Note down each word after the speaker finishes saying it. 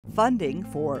Funding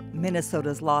for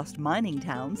Minnesota's Lost Mining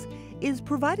Towns is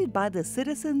provided by the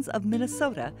citizens of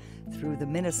Minnesota through the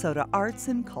Minnesota Arts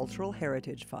and Cultural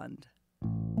Heritage Fund.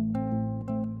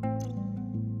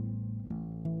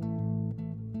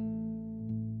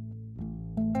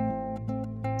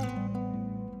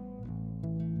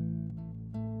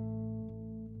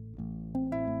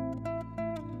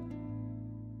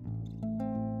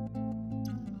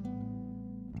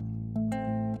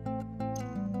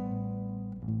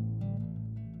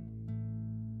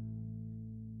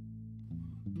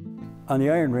 On the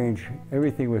Iron Range,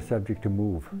 everything was subject to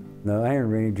move. The Iron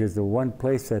Range is the one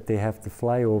place that they have to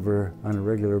fly over on a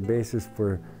regular basis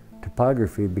for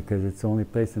topography because it's the only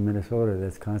place in Minnesota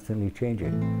that's constantly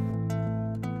changing.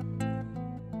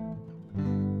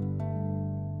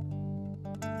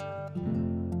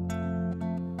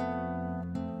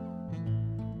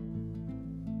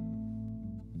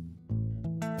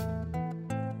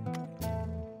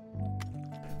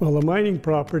 Well, the mining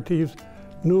properties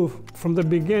knew from the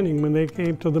beginning when they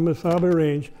came to the Mesaba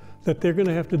Range that they're going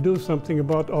to have to do something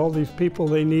about all these people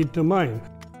they need to mine.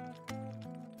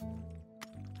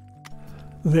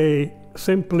 They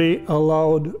simply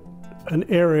allowed an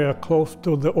area close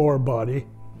to the ore body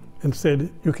and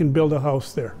said, you can build a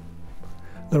house there.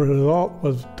 The result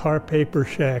was tar paper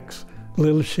shacks,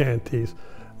 little shanties,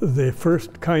 the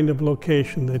first kind of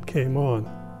location that came on.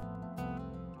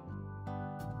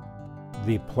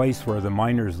 The place where the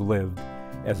miners lived,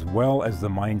 as well as the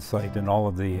mine site and all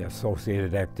of the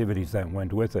associated activities that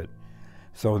went with it.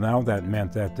 So now that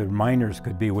meant that the miners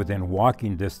could be within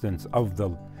walking distance of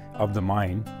the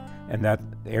mine, and that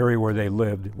area where they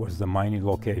lived was the mining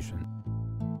location.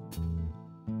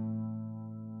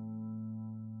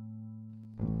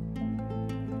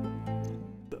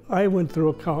 I went through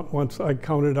a count once, I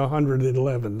counted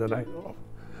 111 that I know of,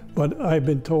 but I've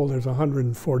been told there's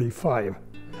 145.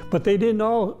 But they didn't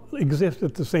all exist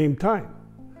at the same time.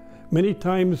 Many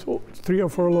times, 3 or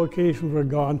 4 locations were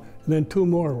gone, and then 2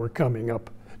 more were coming up,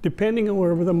 depending on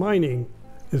wherever the mining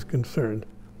is concerned.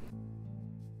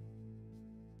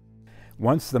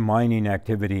 Once the mining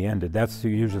activity ended, that's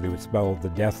usually would spell the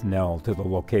death knell to the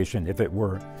location if it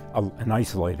were an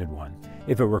isolated one.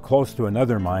 If it were close to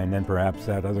another mine, then perhaps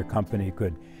that other company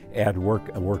could add a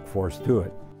workforce to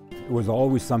it. It was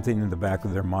always something in the back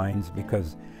of their minds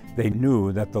because they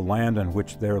knew that the land on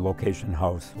which their location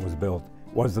house was built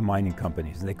was the mining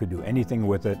companies. They could do anything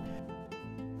with it.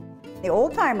 The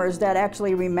old-timers that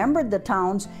actually remembered the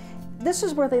towns, this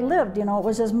is where they lived, you know, it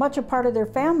was as much a part of their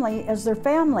family as their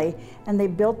family, and they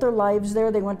built their lives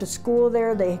there, they went to school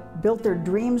there, they built their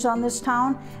dreams on this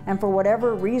town, and for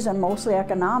whatever reason, mostly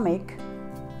economic,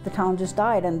 the town just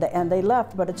died and they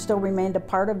left, but it still remained a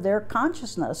part of their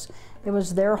consciousness. It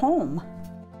was their home.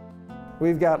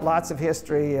 We've got lots of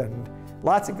history and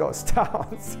lots of ghost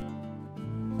towns.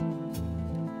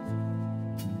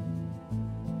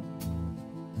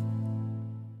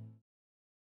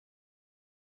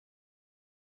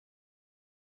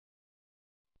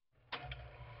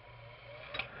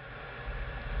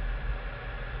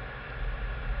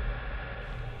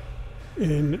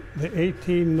 In the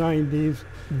 1890s,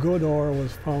 good ore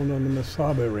was found on the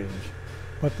Mesaba Range.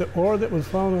 But the ore that was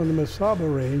found on the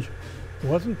Mesaba Range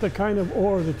wasn't the kind of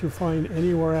ore that you find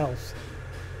anywhere else.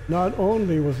 Not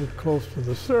only was it close to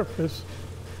the surface,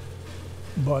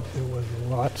 but there was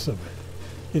lots of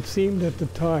it. It seemed at the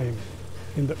time,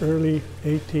 in the early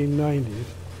 1890s,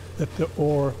 that the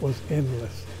ore was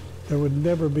endless. There would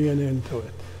never be an end to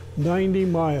it. 90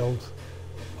 miles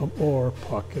of ore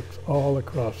pockets all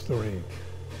across the range.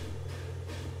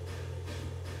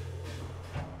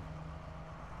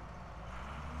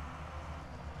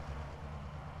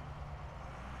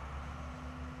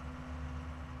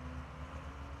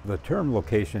 The term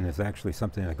location is actually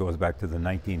something that goes back to the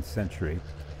 19th century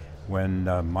when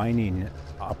mining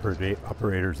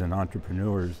operators and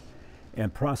entrepreneurs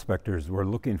and prospectors were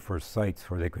looking for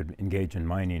sites where they could engage in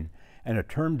mining. And a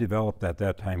term developed at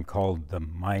that time called the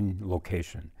mine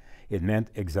location. It meant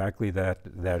exactly that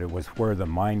it was where the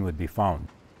mine would be found.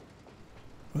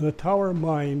 When the Tower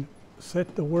Mine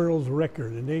set the world's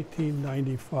record in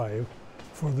 1895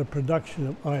 for the production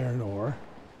of iron ore,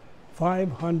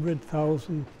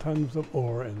 500,000 tons of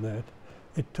ore in that.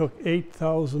 It took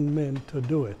 8,000 men to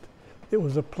do it. It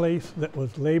was a place that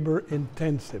was labor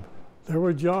intensive. There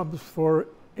were jobs for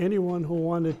anyone who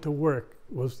wanted to work,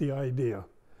 was the idea.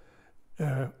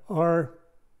 Our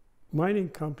mining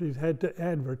companies had to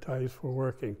advertise for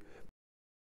working.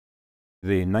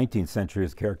 The 19th century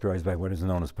is characterized by what is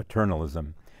known as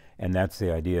paternalism, and that's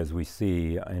the idea as we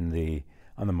see on the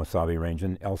Mesaba Range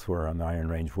and elsewhere on the Iron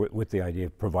Range with the idea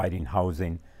of providing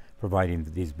housing providing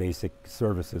these basic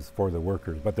services for the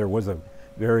workers. But there was a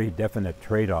very definite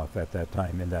trade-off at that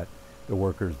time in that the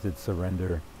workers did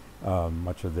surrender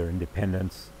much of their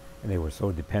independence, and they were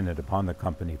so dependent upon the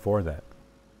company for that.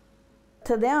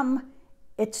 To them,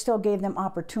 it still gave them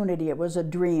opportunity. It was a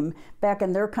dream. Back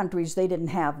in their countries, they didn't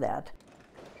have that.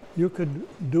 You could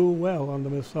do well on the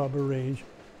Mesaba Range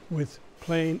with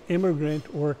plain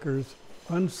immigrant workers,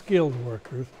 unskilled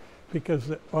workers, because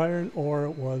the iron ore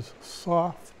was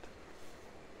soft,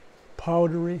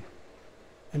 powdery,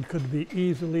 and could be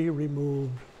easily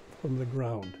removed from the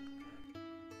ground.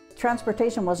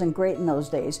 Transportation wasn't great in those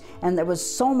days, and it was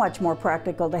so much more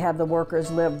practical to have the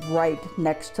workers live right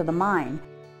next to the mine.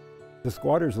 The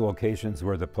squatters' locations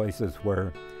were the places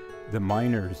where the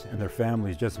miners and their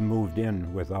families just moved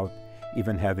in without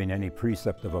even having any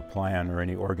precept of a plan or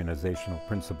any organizational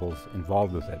principles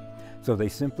involved with it. So they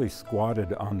simply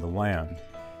squatted on the land.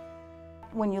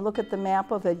 When you look at the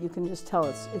map of it, you can just tell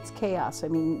it's chaos. I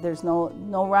mean, there's no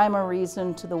rhyme or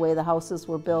reason to the way the houses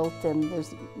were built, and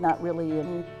there's not really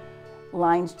any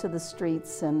lines to the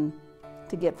streets, and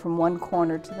to get from one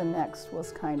corner to the next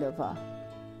was kind of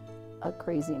a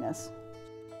craziness.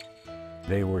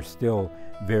 They were still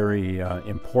very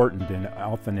important and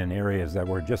often in areas that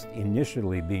were just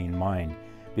initially being mined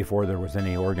before there was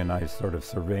any organized sort of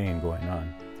surveying going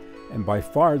on. And by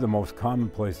far the most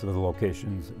commonplace of the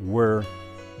locations were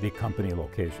the company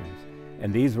locations.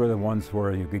 And these were the ones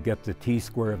where you could get the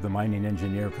T-square of the mining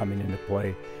engineer coming into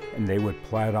play, and they would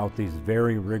plat out these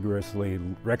very rigorously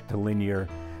rectilinear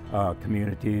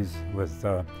communities with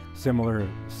similar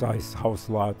sized house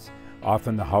lots.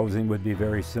 Often the housing would be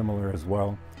very similar as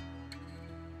well.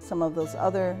 Some of those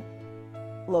other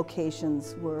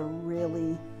locations were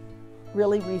really,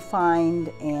 really refined,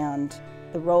 and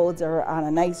the roads are on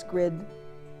a nice grid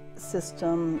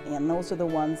system, and those are the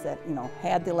ones that, you know,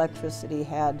 had the electricity,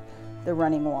 had the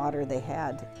running water, they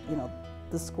had, you know,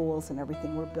 the schools and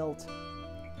everything were built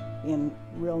in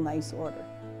real nice order.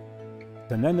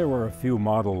 And then there were a few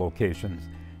model locations,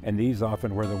 and these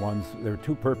often were the ones, there were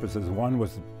two purposes. One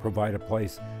was to provide a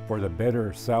place for the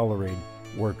better salaried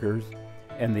workers,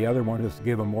 and the other one was to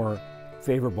give a more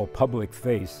favorable public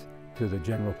face to the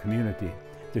general community,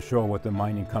 to show what the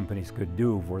mining companies could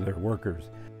do for their workers.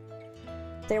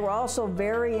 They were also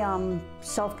very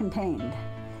self-contained.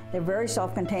 They're very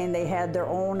self-contained. They had their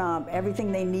own,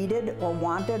 everything they needed or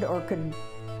wanted or could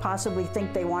possibly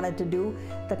think they wanted to do,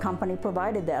 the company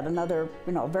provided that. Another,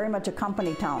 you know, very much a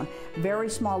company town. Very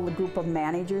small group of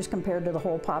managers compared to the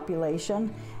whole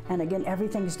population. And again,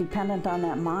 everything's dependent on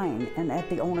that mine and at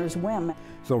the owner's whim.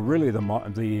 So really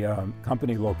the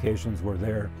company locations were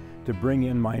there to bring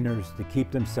in miners, to keep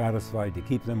them satisfied, to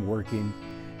keep them working,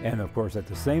 and of course at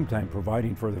the same time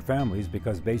providing for their families,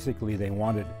 because basically they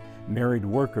wanted married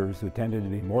workers who tended to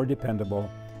be more dependable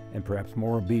and perhaps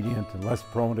more obedient and less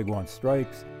prone to go on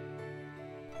strikes.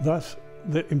 Thus,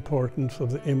 the importance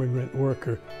of the immigrant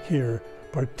worker here,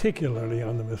 particularly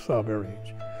on the Mesaba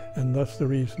Range, and thus the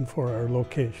reason for our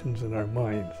locations in our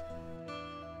mines.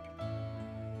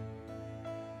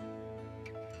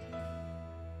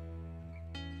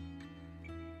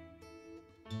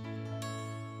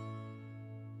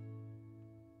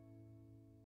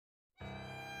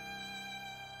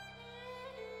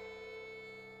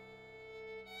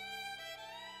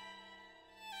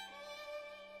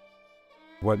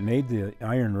 What made the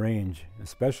Iron Range,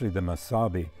 especially the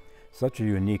Mesabi, such a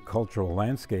unique cultural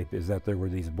landscape is that there were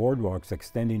these boardwalks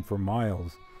extending for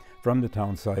miles from the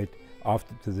town site off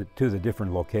to the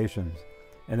different locations.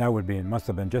 And that must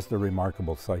have been just a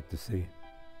remarkable sight to see.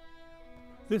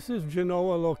 This is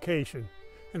Genoa location,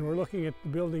 and we're looking at the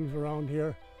buildings around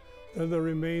here. They're the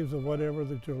remains of whatever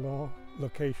the Genoa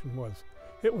location was.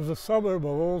 It was a suburb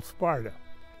of old Sparta,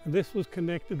 and this was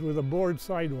connected with a board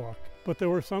sidewalk. But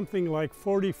there were something like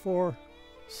 44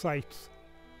 sites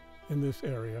in this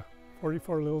area,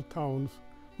 44 little towns,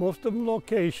 most of them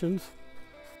locations.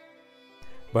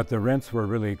 But the rents were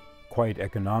really quite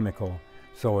economical,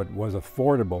 so it was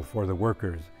affordable for the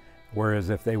workers, whereas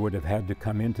if they would have had to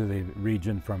come into the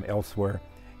region from elsewhere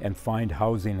and find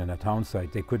housing in a town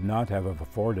site, they could not have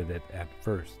afforded it at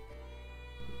first.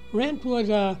 Rent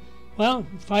was well,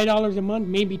 $5 a month,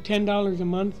 maybe $10 a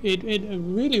month. It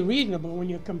really reasonable when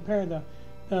you compare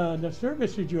the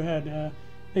services you had.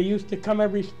 They used to come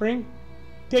every spring,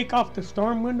 take off the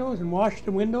storm windows and wash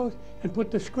the windows and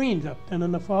put the screens up. And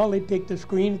in the fall, they'd take the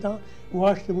screens down,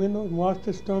 wash the windows, and wash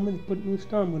the storm and put new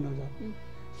storm windows up.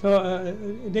 So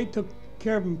they took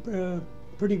care of them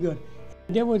pretty good.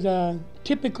 There was a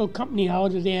typical company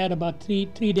houses. They had about three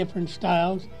different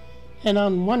styles. And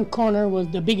on one corner was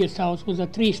the biggest house, was a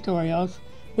 3-story house,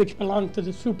 which belonged to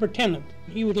the superintendent.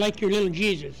 He was like your little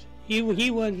Jesus. He was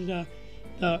the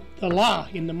law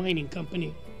in the mining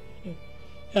company.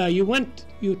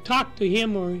 You talked to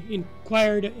him or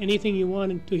inquired anything you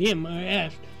wanted to him or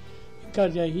asked,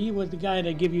 because he was the guy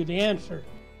that gave you the answer.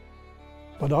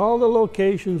 But all the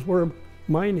locations were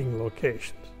mining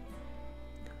locations,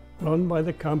 run by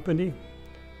the company.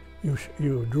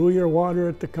 You drew your water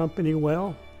at the company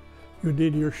well. You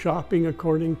did your shopping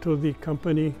according to the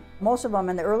company. Most of them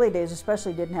in the early days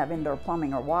especially didn't have indoor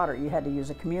plumbing or water. You had to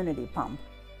use a community pump.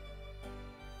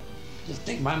 Just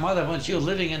think, my mother, when she was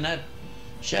living in that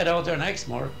shed out there in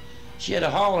Exmoor, she had to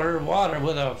haul her water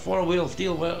with a four-wheel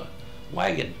steel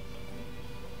wagon,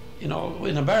 you know,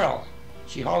 in a barrel.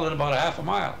 She hauled it about a half a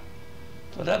mile.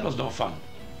 So that was no fun.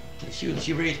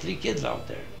 She raised 3 kids out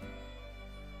there.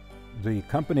 The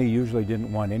company usually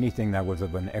didn't want anything that was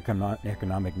of an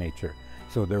economic nature.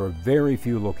 So there were very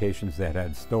few locations that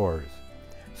had stores.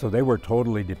 So they were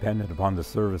totally dependent upon the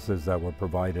services that were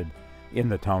provided in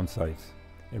the town sites.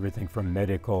 Everything from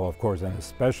medical, of course, and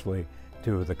especially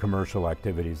to the commercial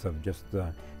activities of just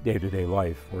day-to-day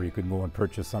life, where you could go and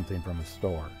purchase something from a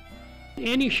store.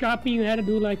 Any shopping you had to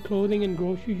do, like clothing and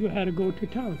groceries, you had to go to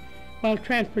town. Well,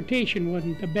 transportation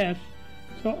wasn't the best,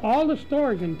 so all the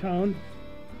stores in town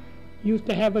used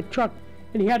to have a truck,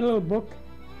 and he had a little book,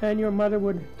 and your mother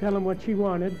would tell him what she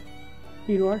wanted,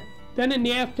 Then in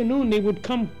the afternoon, they would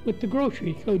come with the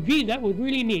groceries. So, gee, that was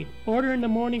really neat. Order in the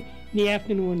morning, in the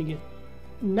afternoon again.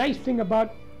 Nice thing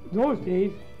about those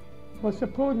days was,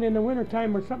 supposing in the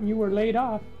wintertime or something you were laid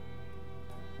off,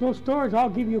 those stores all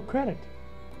give you credit.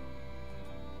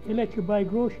 They let you buy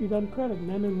groceries on credit, and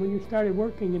then when you started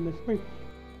working in the spring.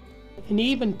 And they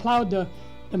even plowed the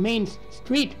main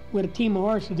street with a team of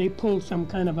horses. They pulled some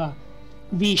kind of a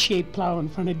V-shaped plow in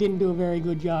front. It didn't do a very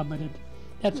good job, but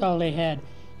that's all they had.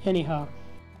 Anyhow,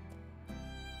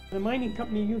 the mining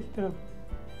company used to,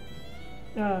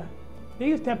 they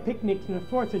used to have picnics, and the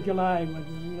 4th of July was,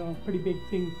 a pretty big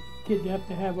thing. Kids have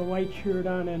to have a white shirt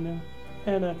on and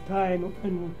a tie and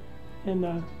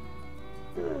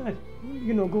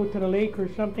go to the lake or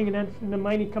something, and the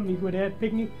mining companies would have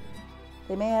picnics.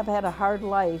 They may have had a hard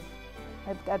life.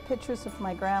 I've got pictures of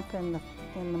my grandpa in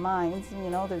the mines.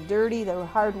 They're dirty, they were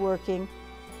hardworking,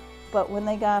 but when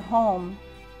they got home,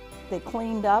 they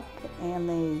cleaned up and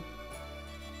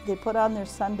they put on their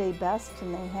Sunday best,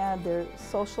 and they had their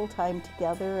social time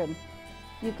together, and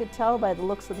you could tell by the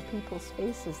looks of the people's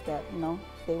faces that,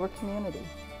 they were community.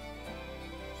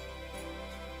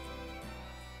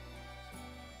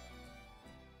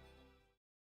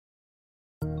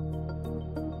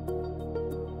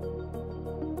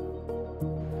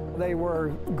 They were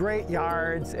great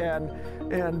yards and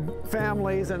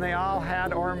families, and they all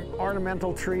had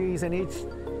ornamental trees, and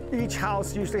each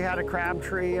house usually had a crab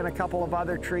tree and a couple of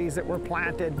other trees that were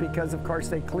planted because, of course,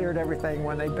 they cleared everything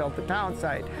when they built the town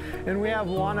site. And we have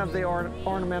one of the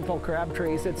ornamental crab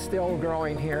trees that's still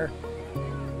growing here.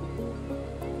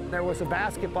 There was a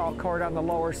basketball court on the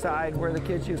lower side where the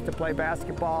kids used to play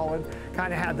basketball and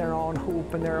kind of had their own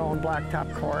hoop and their own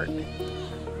blacktop court.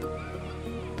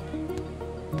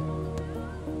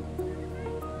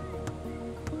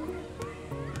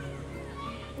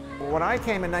 When I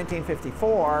came in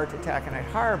 1954 to Taconite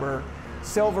Harbor,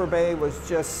 Silver Bay was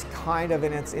just kind of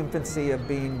in its infancy of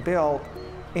being built,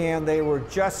 and they were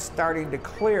just starting to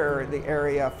clear the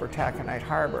area for Taconite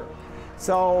Harbor.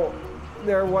 So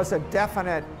there was a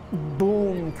definite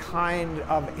boom kind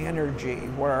of energy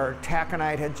where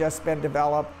taconite had just been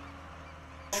developed.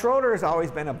 Schroeder has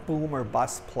always been a boom or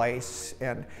bust place,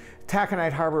 and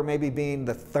Taconite Harbor maybe being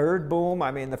the 3rd boom.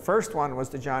 I mean, the first one was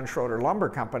the John Schroeder Lumber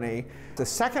Company. The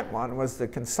second one was the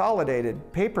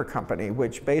Consolidated Paper Company,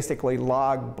 which basically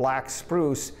logged black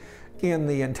spruce in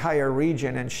the entire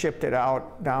region and shipped it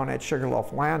out down at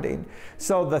Sugarloaf Landing.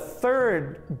 So the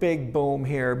 3rd big boom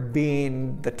here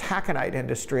being the taconite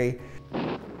industry.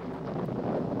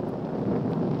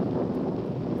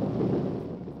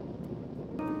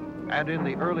 And in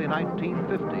the early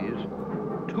 1950s,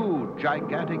 2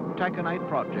 gigantic taconite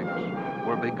projects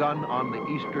were begun on the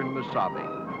eastern Mesabi.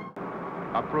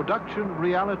 A production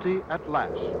reality at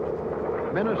last.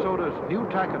 Minnesota's new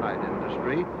taconite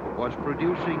industry was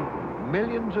producing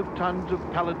millions of tons of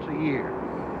pellets a year.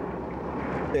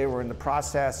 They were in the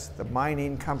process, the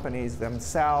mining companies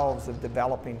themselves, of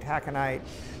developing taconite,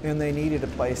 and they needed a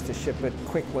place to ship it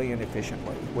quickly and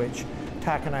efficiently, which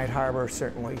Taconite Harbor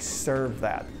certainly served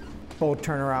that. Boat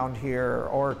turnaround here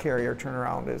or carrier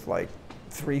turnaround is like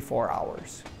 3-4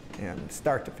 hours and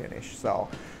start to finish. So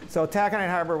Taconite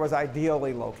Harbor was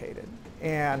ideally located,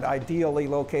 and ideally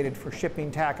located for shipping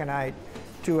taconite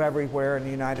to everywhere in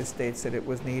the United States that it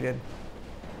was needed.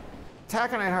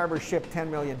 Taconite Harbor shipped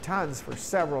 10 million tons for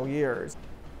several years.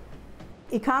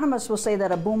 Economists will say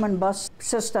that a boom and bust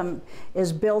system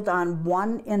is built on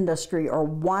one industry or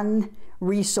one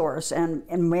resource, and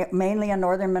mainly in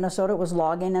northern Minnesota it was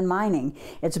logging and mining.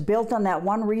 It's built on that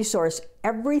one resource.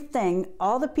 Everything,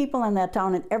 all the people in that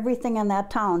town and everything in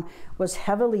that town was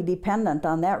heavily dependent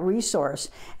on that resource.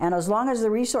 And as long as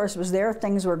the resource was there,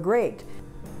 things were great.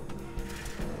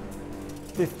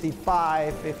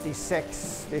 55,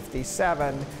 56,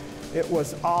 57, it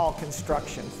was all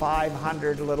construction.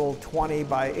 500 little 20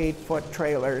 by 8 foot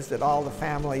trailers that all the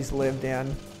families lived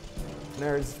in.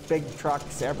 There's big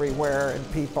trucks everywhere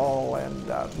and people and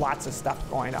lots of stuff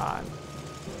going on.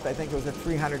 I think it was a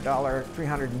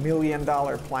 $300 million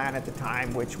plan at the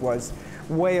time, which was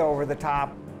way over the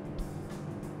top.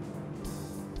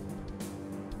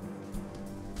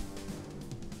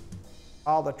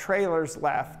 All the trailers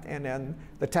left, and then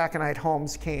the Taconite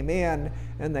homes came in,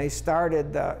 and they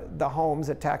started the homes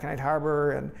at Taconite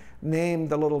Harbor and named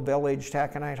the little village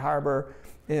Taconite Harbor.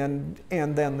 And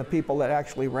then the people that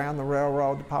actually ran the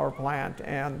railroad, the power plant,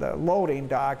 and the loading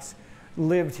docks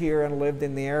lived here and lived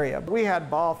in the area. We had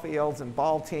ball fields and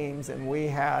ball teams, and we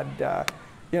had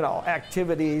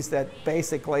activities that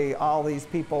basically all these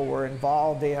people were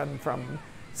involved in, from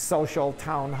social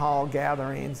town hall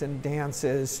gatherings and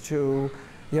dances to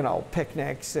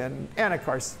picnics, and of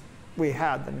course we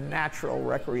had the natural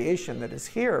recreation that is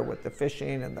here with the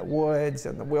fishing and the woods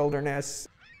and the wilderness.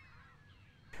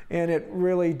 And it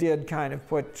really did kind of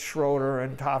put Schroeder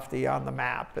and Tofte on the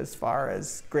map as far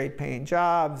as great paying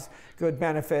jobs, good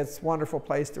benefits, wonderful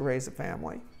place to raise a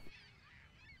family.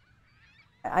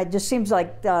 It just seems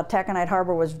like Taconite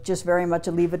Harbor was just very much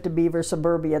a Leave It to Beaver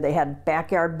suburbia. They had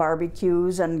backyard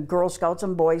barbecues and Girl Scouts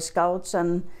and Boy Scouts,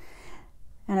 and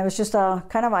it was just a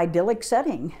kind of idyllic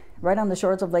setting right on the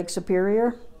shores of Lake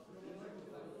Superior.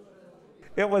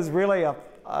 It was really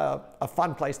a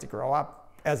fun place to grow up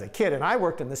as a kid, and I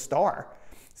worked in the store,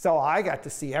 so I got to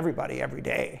see everybody every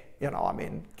day,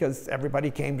 because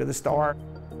everybody came to the store.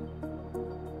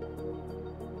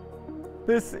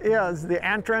 This is the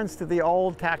entrance to the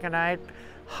old Taconite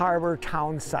Harbor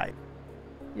town site.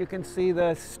 You can see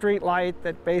the street light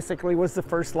that basically was the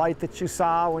first light that you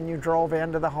saw when you drove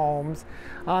into the homes.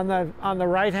 On the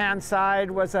right-hand side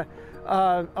was a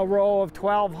row of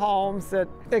 12 homes that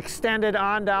extended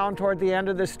on down toward the end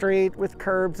of the street with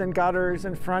curbs and gutters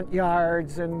and front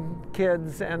yards and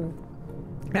kids and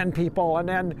people. And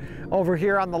then over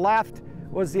here on the left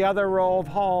was the other row of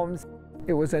homes.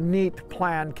 It was a neat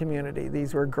planned community.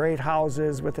 These were great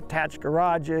houses with attached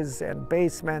garages and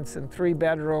basements and 3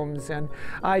 bedrooms, and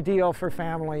ideal for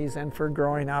families and for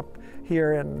growing up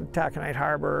here in Taconite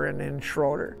Harbor and in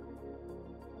Schroeder.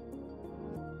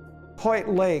 Hoyt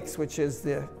Lakes, which is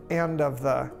the end of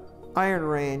the Iron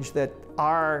Range that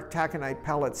our taconite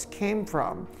pellets came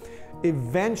from,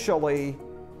 eventually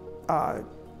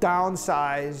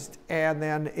downsized and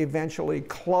then eventually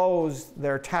closed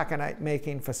their taconite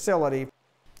making facility.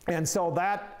 And so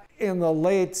that in the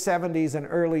late 70s and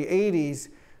early 80s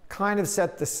kind of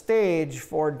set the stage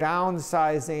for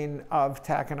downsizing of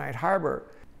Taconite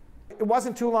Harbor. It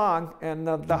wasn't too long and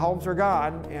the homes were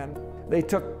gone, and they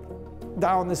took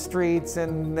down the streets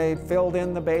and they filled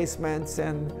in the basements,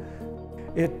 and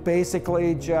it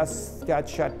basically just got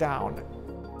shut down.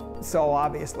 So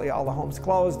obviously all the homes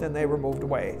closed and they were moved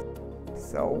away.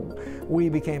 So we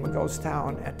became a ghost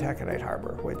town at Taconite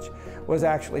Harbor, which was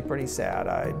actually pretty sad.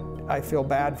 I feel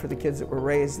bad for the kids that were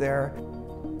raised there.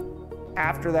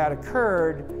 After that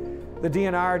occurred, the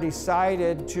DNR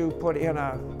decided to put in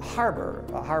a harbor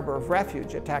of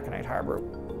refuge at Taconite Harbor.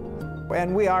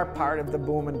 And we are part of the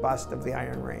boom and bust of the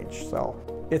Iron Range. So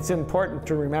it's important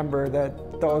to remember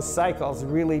that those cycles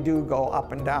really do go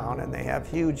up and down, and they have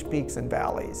huge peaks and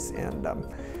valleys.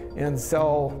 And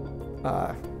so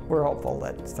we're hopeful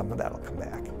that some of that will come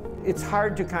back. It's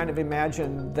hard to kind of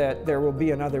imagine that there will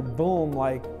be another boom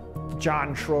like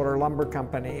John Schroeder Lumber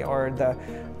Company or the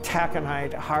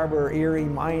Taconite Harbor Erie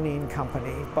Mining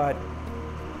Company, but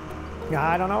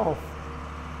I don't know.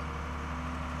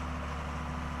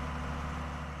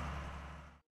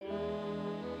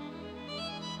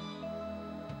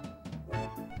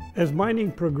 As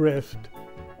mining progressed,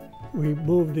 we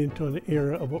moved into an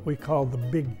era of what we call the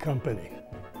big company,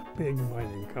 big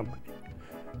mining company.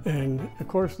 And of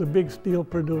course, the big steel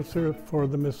producer for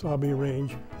the Mesabi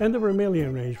Range, and the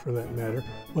Vermilion Range for that matter,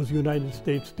 was United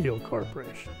States Steel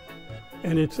Corporation.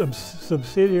 And its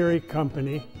subsidiary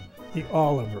company, the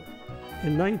Oliver.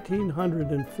 In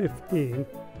 1915,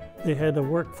 they had a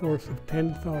workforce of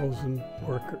 10,000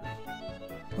 workers.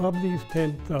 Of these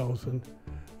 10,000,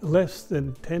 less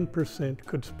than 10%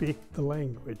 could speak the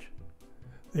language.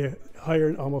 They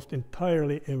hired almost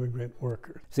entirely immigrant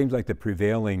workers. Seems like the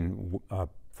prevailing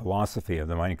philosophy of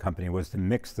the mining company was to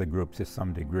mix the groups to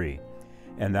some degree.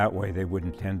 And that way they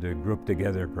wouldn't tend to group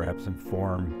together, perhaps, and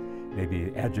form,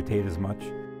 maybe agitate as much.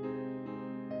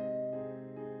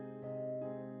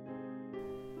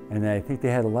 And I think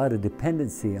they had a lot of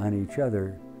dependency on each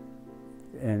other.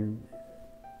 And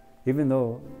even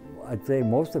though I'd say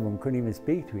most of them couldn't even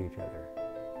speak to each other,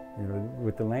 you know,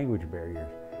 with the language barriers.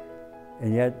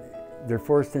 And yet they're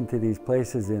forced into these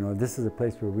places, you know, this is a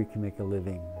place where we can make a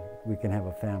living, we can have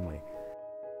a family.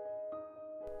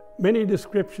 Many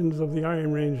descriptions of the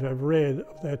Iron Range I've read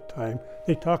of that time,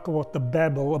 they talk about the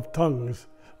babble of tongues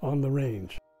on the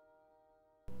range.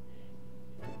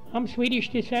 I'm Swedish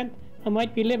descent. I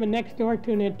might be living next door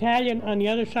to an Italian. On the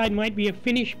other side might be a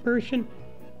Finnish person,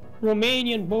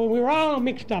 Romanian, but we were all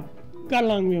mixed up. Got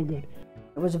along real good.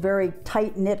 It was a very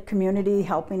tight-knit community,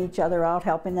 helping each other out,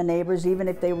 helping the neighbors, even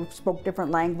if they spoke different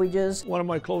languages. One of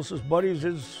my closest buddies,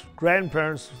 his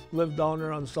grandparents lived down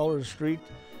there on Suller Street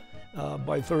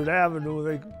by 3rd Avenue.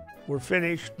 They were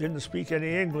Finnish, didn't speak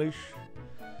any English.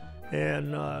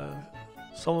 And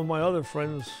some of my other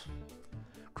friends,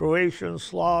 Croatians,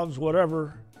 Slavs,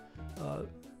 whatever,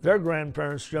 their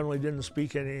grandparents generally didn't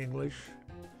speak any English.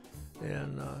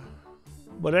 And,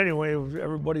 but anyway,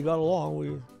 everybody got along.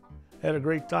 We had a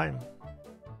great time.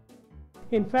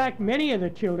 In fact, many of the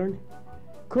children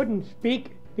couldn't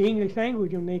speak the English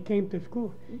language when they came to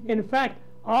school. In fact,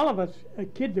 all of us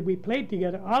kids that we played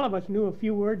together, all of us knew a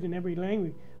few words in every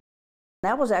language.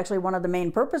 That was actually one of the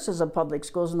main purposes of public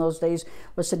schools in those days,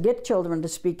 was to get children to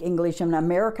speak English and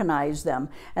Americanize them.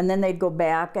 And then they'd go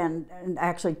back and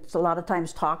actually a lot of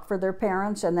times talk for their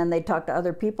parents, and then they'd talk to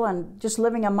other people, and just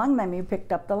living among them, you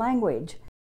picked up the language.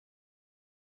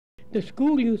 The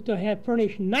school used to have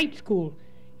furnished night school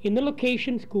in the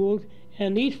location schools,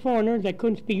 and these foreigners that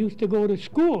couldn't speak used to go to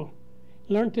school,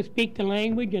 learn to speak the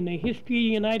language and the history of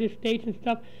the United States and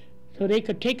stuff, so they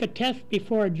could take a test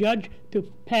before a judge to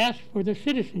pass for the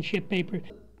citizenship papers.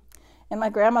 And my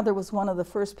grandmother was one of the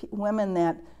first women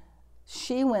that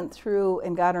she went through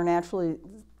and got her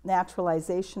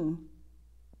naturalization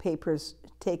papers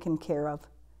taken care of.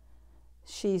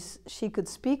 She could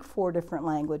speak 4 different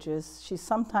languages. She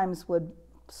sometimes would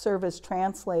serve as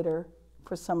translator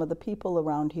for some of the people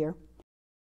around here.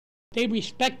 They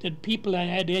respected people that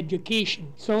had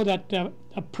education, so that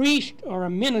a priest or a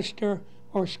minister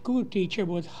or school teacher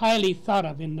was highly thought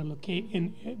of in the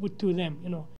to them, you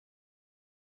know.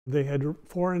 They had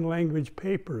foreign language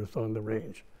papers on the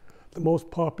range. The most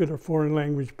popular foreign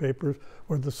language papers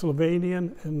were the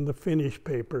Slovenian and the Finnish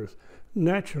papers,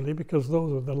 naturally, because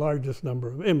those are the largest number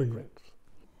of immigrants.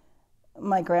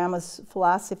 My grandma's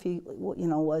philosophy, you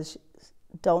know, was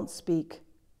don't speak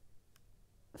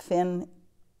Finn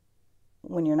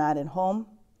when you're not at home,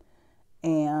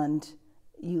 and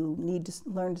you need to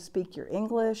learn to speak your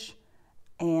English.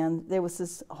 And there was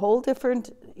this whole different,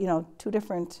 you know, 2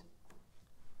 different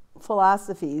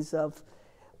philosophies of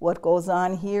what goes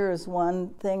on here is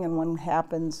one thing, and what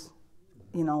happens,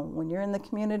 you know, when you're in the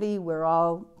community, we're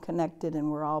all connected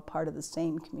and we're all part of the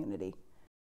same community.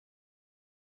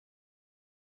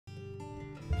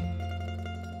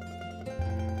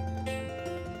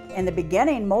 In the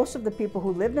beginning, most of the people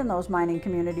who lived in those mining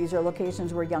communities or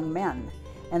locations were young men.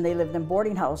 And they lived in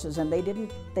boarding houses, and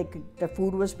their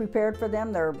food was prepared for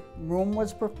them, their room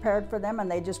was prepared for them, and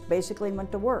they just basically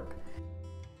went to work.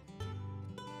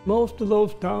 Most of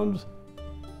those towns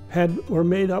were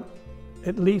made up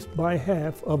at least by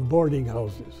half of boarding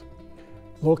houses.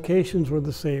 Locations were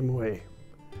the same way,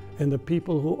 and the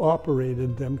people who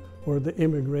operated them were the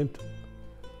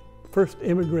first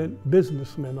immigrant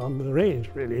businessmen on the range,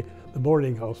 really, the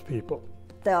boarding house people.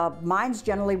 The mines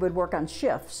generally would work on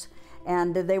shifts.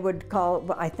 And they would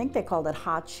I think they called it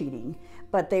hot sheeting,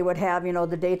 but they would have, you know,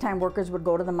 the daytime workers would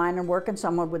go to the mine and work, and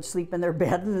someone would sleep in their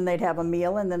bed, and then they'd have a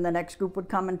meal, and then the next group would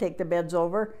come and take the beds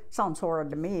over. Sounds horrid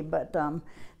to me, but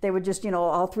they would just, you know,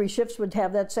 all 3 shifts would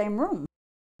have that same room.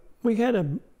 We had a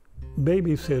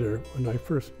babysitter when I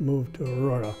first moved to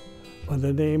Aurora by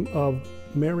the name of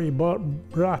Mary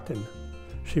Broughton.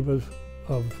 She was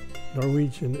of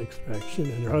Norwegian extraction,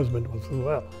 and her husband was as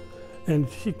well. And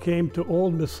she came to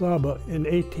Old Mesaba in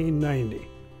 1890.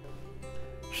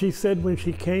 She said when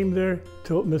she came there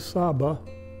to Mesaba,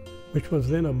 which was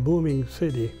then a booming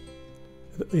city,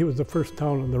 it was the first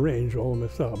town on the range, Old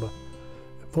Mesaba,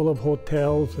 full of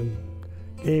hotels and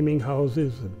gaming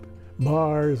houses and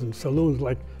bars and saloons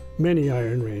like many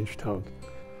Iron Range towns.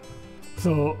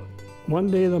 So One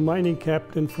day the mining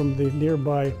captain from the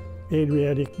nearby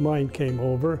Adriatic mine came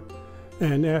over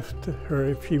and asked her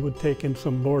if she would take in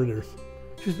some boarders.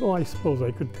 She said, oh, I suppose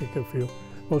I could take a few.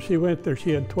 Well, she went there, she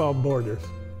had 12 boarders.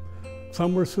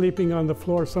 Some were sleeping on the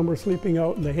floor, some were sleeping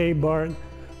out in the hay barn.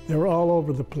 They were all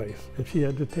over the place, and she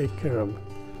had to take care of them.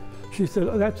 She said,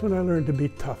 oh, that's when I learned to be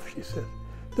tough, she said.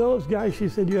 Those guys, she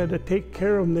said, you had to take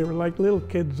care of them. They were like little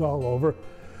kids all over.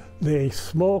 They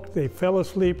smoked, they fell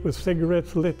asleep with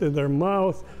cigarettes lit in their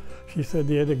mouth. She said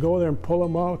you had to go there and pull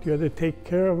them out, you had to take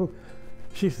care of them.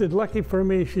 She said, lucky for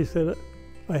me, she said,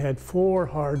 I had 4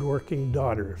 hard-working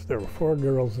daughters. There were 4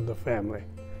 girls in the family.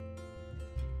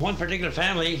 One particular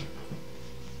family,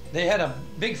 they had a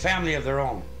big family of their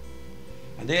own.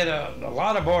 And they had a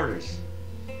lot of boarders.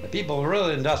 The people were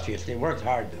really industrious. They worked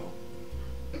hard,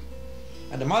 though.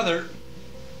 And the mother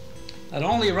not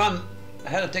only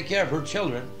had to take care of her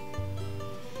children,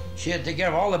 she had to take care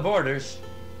of all the boarders,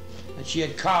 and she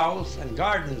had cows and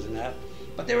gardens and that,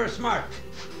 but they were smart.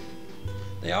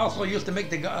 They also used to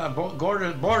make the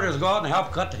boarders go out and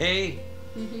help cut hay,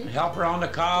 and help around the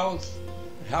cows,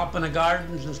 and help in the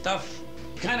gardens and stuff.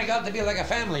 It kind of got to be like a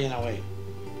family in a way.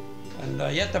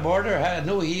 And yet the boarder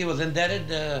knew he was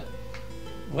indebted,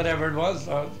 whatever it was,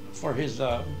 for his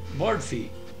board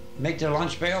fee. Make their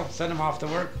lunch pail, send them off to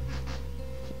work.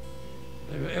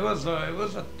 It was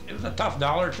a tough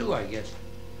dollar too, I guess.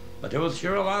 But there was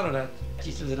sure a lot of that. She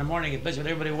says in the morning, especially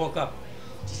when everybody woke up,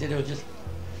 she said it was just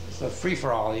a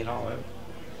free-for-all, you know.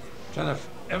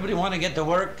 Everybody wanted to get to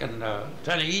work and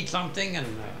trying to eat something, and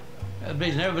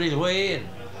everybody's in everybody's way.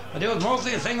 But it was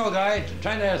mostly a single guy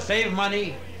trying to save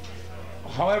money,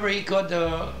 however he could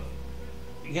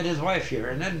get his wife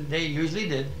here. And then they usually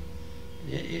did,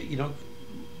 you know,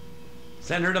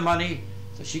 send her the money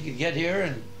so she could get here.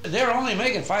 And they were only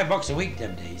making $5 a week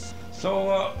them days.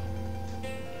 So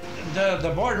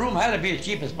the boardroom had to be as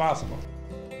cheap as possible.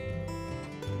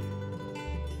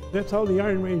 That's how the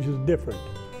Iron Range is different.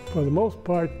 For the most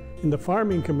part, in the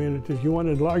farming communities, you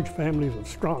wanted large families with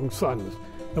strong sons.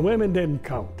 The women didn't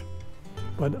count.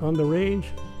 But on the range,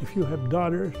 if you have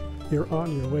daughters, you're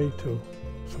on your way to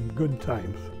some good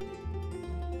times.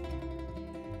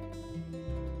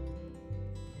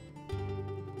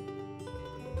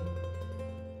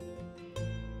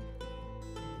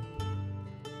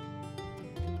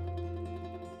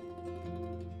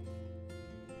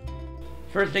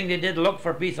 First thing they did, look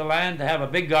for a piece of land to have a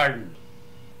big garden.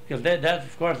 Because that,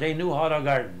 of course, they knew how to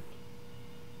garden.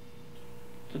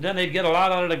 So then they'd get a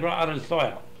lot out of the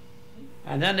soil.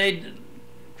 And then they'd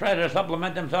try to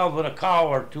supplement themselves with a cow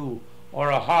or 2 or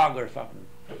a hog or something.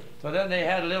 So then they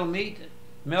had a little meat,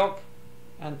 milk,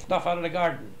 and stuff out of the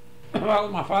garden. Well,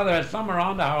 my father had some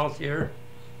around the house here.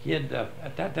 He had,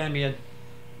 at that time, he had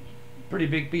a pretty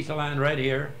big piece of land right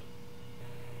here.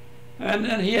 And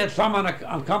then he had some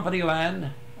on company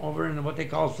land over in what they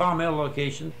call sawmill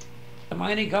location. The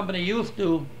mining company used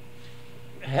to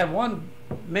have one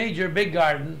major big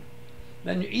garden,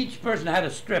 then each person had a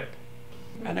strip.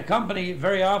 And the company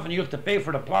very often used to pay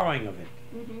for the plowing of it.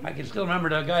 I can still remember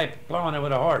the guy plowing it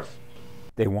with a horse.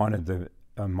 They wanted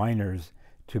the miners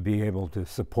to be able to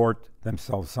support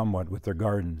themselves somewhat with their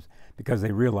gardens, because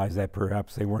they realized that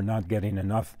perhaps they were not getting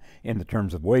enough in the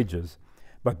terms of wages.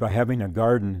 But by having a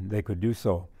garden, they could do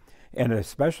so. And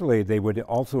especially, they would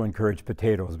also encourage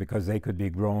potatoes, because they could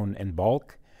be grown in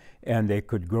bulk and they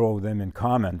could grow them in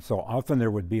common. So often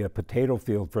there would be a potato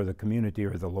field for the community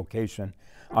or the location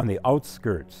on the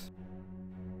outskirts.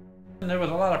 And there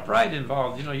was a lot of pride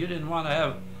involved. You know, you didn't want to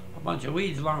have a bunch of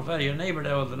weeds alongside your neighbor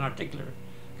that was an articular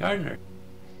gardener.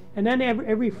 And then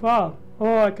every fall,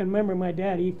 oh, I can remember my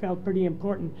dad, he felt pretty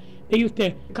important. They used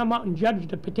to come out and judge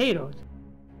the potatoes.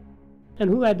 And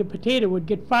who had the potato would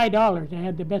get $5. They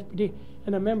had the best potato.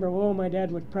 And I remember, oh, my dad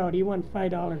was proud. He won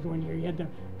 $5 one year. He had the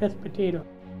best potato.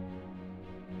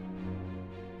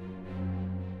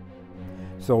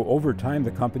 So over time, the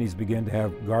companies began to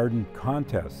have garden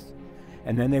contests,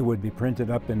 and then they would be printed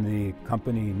up in the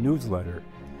company newsletter.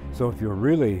 So if you're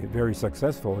really very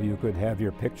successful, you could have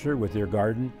your picture with your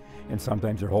garden, and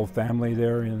sometimes your whole family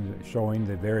there, showing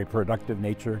the very productive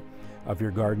nature of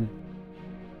your garden.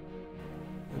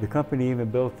 The company even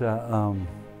built a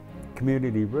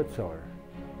community root cellar,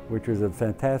 which was a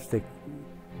fantastic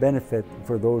benefit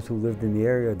for those who lived in the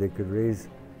area. They could raise,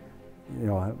 you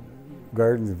know,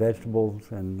 gardens, vegetables,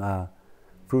 and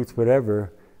fruits,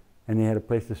 whatever, and they had a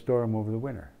place to store them over the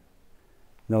winter.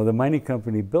 Now, the mining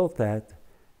company built that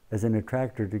as an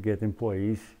attractor to get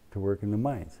employees to work in the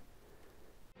mines.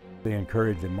 They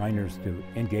encouraged the miners to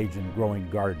engage in growing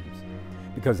gardens,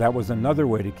 because that was another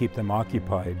way to keep them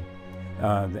occupied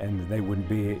and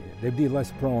they'd be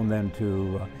less prone then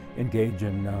to engage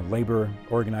in labor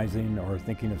organizing or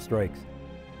thinking of strikes.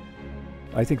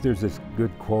 I think there's this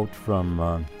good quote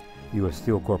from U.S.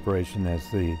 Steel Corporation as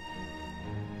the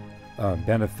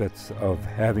benefits of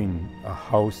having a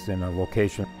house in a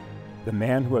location. The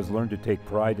man who has learned to take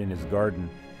pride in his garden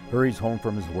hurries home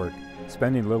from his work,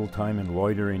 spending little time in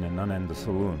loitering and none in the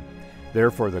saloon.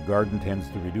 Therefore, the garden tends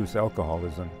to reduce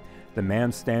alcoholism. The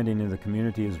man standing in the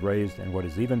community is raised, and what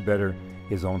is even better,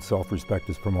 his own self-respect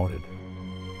is promoted.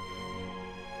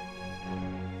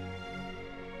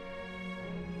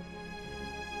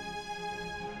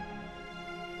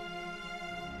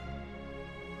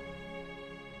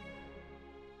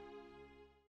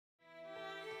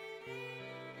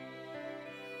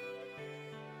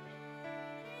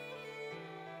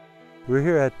 We're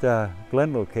here at the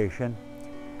Glen location,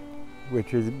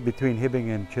 which is between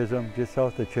Hibbing and Chisholm, just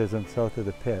south of Chisholm, south of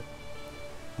the pit,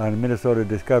 on Minnesota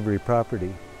Discovery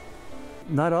property.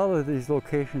 Not all of these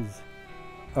locations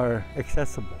are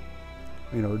accessible,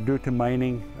 due to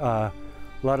mining. A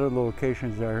lot of the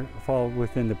locations fall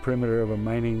within the perimeter of a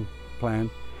mining plan,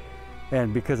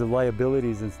 and because of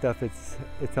liabilities and stuff,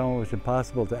 it's almost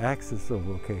impossible to access those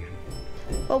locations.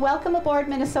 Well, welcome aboard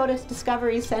Minnesota's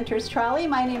Discovery Center's trolley.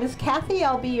 My name is Kathy.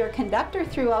 I'll be your conductor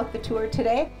throughout the tour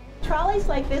today. Trolleys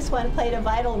like this one played a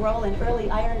vital role in early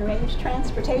Iron Range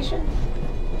transportation.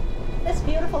 This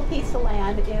beautiful piece of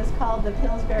land is called the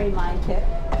Pillsbury Mine Pit.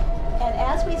 And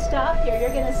as we stop here,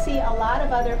 you're going to see a lot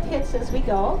of other pits as we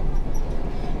go.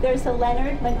 There's the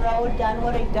Leonard, Monroe,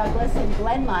 Dunwoody, Douglas, and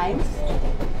Glen mines.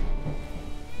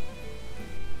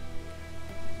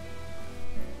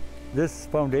 This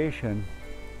foundation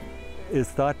is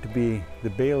thought to be the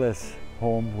Bayless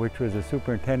home, which was a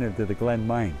superintendent of the Glen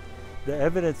mine. The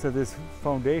evidence of this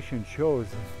foundation shows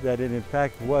that it in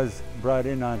fact was brought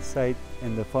in on site,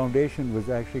 and the foundation was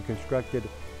actually constructed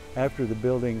after the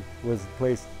building was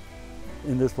placed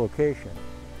in this location.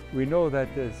 We know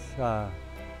that this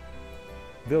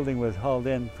building was hauled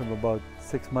in from about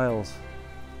 6 miles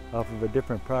off of a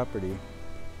different property.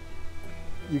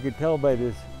 You can tell by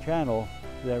this channel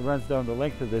that runs down the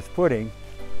length of this footing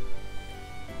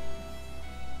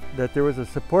that there was a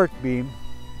support beam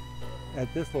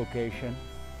at this location,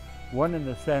 one in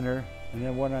the center and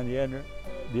then one on the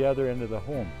other end of the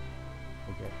home.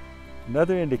 Okay.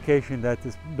 Another indication that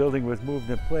this building was moved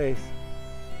in place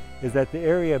is that the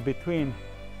area between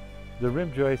the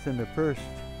rim joist and the first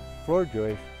floor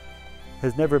joist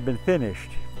has never been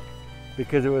finished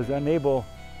because it was unable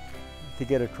to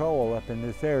get a trowel up in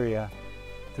this area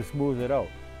to smooth it out.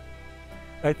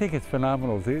 I think it's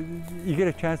phenomenal. You get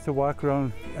a chance to walk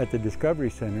around at the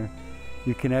Discovery Center,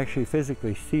 you can actually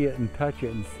physically see it and touch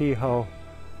it and see how,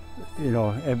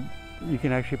 and you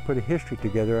can actually put a history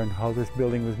together on how this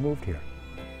building was moved here.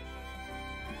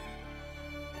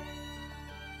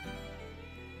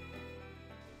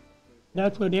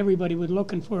 That's what everybody was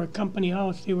looking for, a company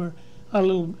house. They were a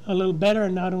little better,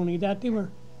 and not only that, they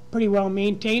were pretty well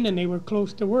maintained and they were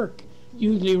close to work.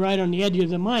 Usually right on the edge of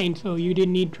the mine, so you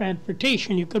didn't need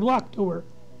transportation, you could walk to work.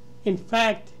 In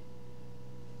fact,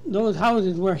 those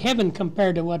houses were heaven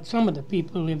compared to what some of the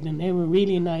people lived in. They were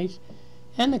really nice,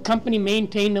 and the company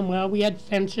maintained them well. We had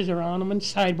fences around them and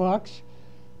sidewalks.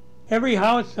 Every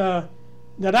house that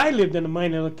I lived in a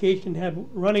mining location had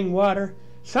running water.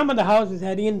 Some of the houses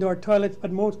had indoor toilets,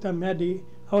 but most of them had the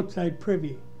outside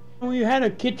privy. We had a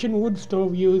kitchen wood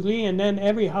stove usually, and then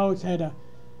every house had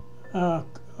a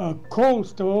coal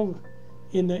stove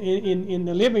in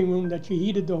the living room that you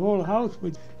heated the whole house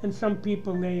with. And some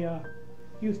people, they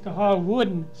used to haul wood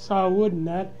and saw wood and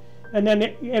that. And then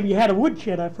if you had a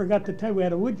woodshed, I forgot to tell you, we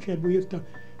had a woodshed. We used to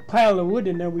pile the wood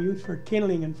in there we used for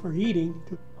kindling and for heating.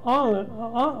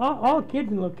 All kids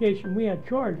in the location, we had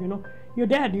chores, Your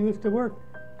dad used to work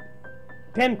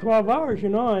 10, 12 hours,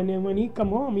 and then when he come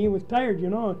home, he was tired,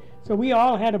 So we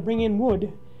all had to bring in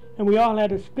wood, and we all had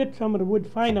to split some of the wood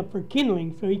fine up for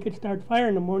kindling so he could start fire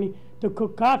in the morning to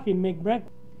cook coffee and make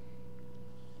breakfast.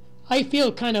 I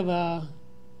feel kind of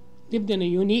lived in a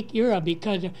unique era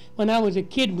because when I was a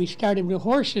kid, we started with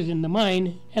horses in the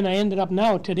mine, and I ended up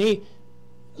now today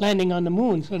landing on the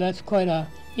moon, so that's quite a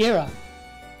era.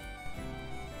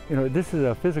 This is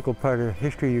a physical part of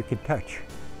history you can touch.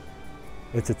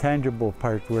 It's a tangible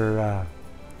part where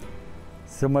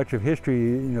so much of history,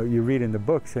 you read in the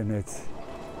books, and it's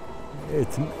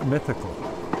mythical.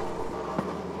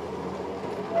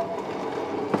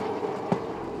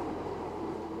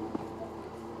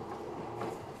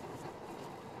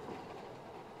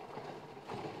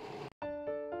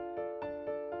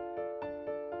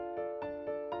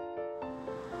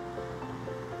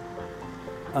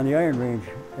 On the Iron Range,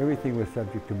 everything was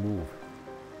subject to move.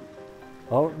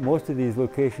 Most of these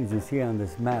locations you see on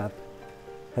this map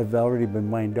have already been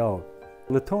mined out.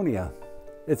 Latonia,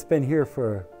 it's been here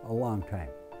for a long time.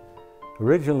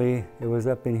 Originally, it was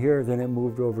up in here, then it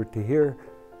moved over to here,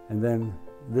 and then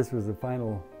this was the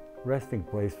final resting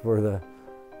place for the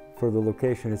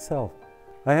location itself.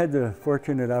 I had the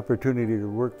fortunate opportunity to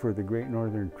work for the Great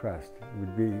Northern Trust. It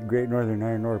would be Great Northern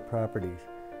Iron Ore Properties.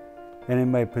 And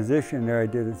in my position there, I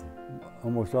did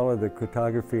almost all of the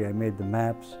cartography. I made the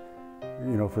maps,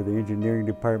 you know, for the engineering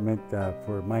department,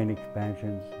 for mine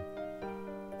expansions.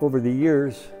 Over the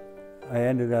years, I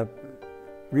ended up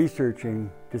researching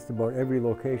just about every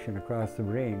location across the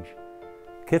range.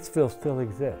 Kitsville still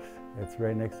exists. It's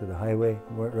right next to the highway,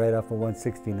 right off of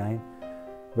 169.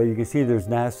 But you can see there's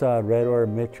Nassau, Red Ore,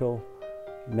 Mitchell,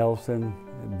 Nelson,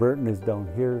 Burton is down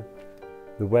here,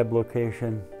 the Webb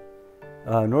location.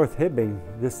 North Hibbing,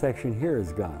 this section here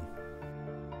is gone.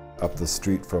 Up the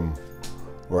street from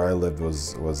where I lived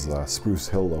was Spruce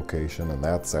Hill location, and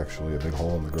that's actually a big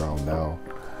hole in the ground now.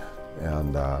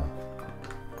 And I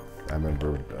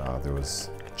remember there was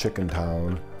Chicken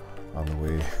Town on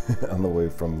the way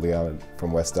from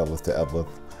West Eveleth to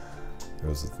Eveleth. There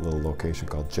was a little location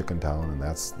called Chicken Town, and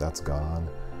that's gone.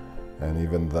 And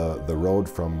even the road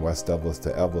from West Eveleth to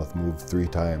Eveleth moved 3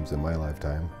 times in my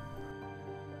lifetime.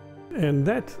 And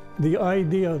that's the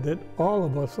idea that all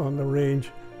of us on the range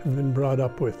have been brought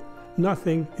up with.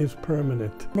 Nothing is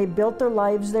permanent. They built their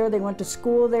lives there, they went to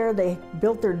school there, they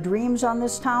built their dreams on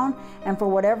this town, and for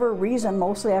whatever reason,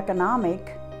 mostly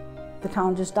economic, the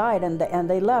town just died and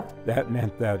they left. That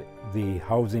meant that the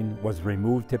housing was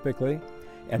removed typically,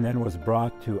 and then was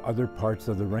brought to other parts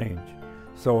of the range.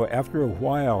 So after a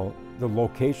while, the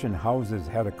location houses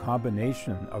had a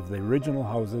combination of the original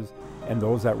houses and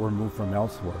those that were moved from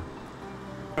elsewhere.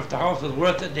 If the house was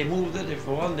worth it, they moved it. If it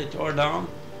wasn't, they tore it down.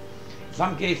 In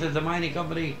some cases, the mining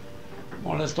company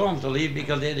more or less told them to leave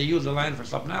because they had to use the land for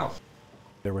something else.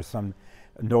 There was some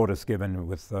notice given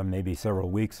with maybe several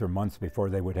weeks or months before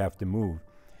they would have to move.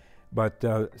 But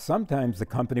sometimes the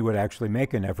company would actually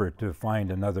make an effort to find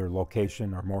another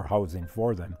location or more housing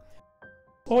for them.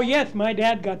 Oh yes, my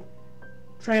dad got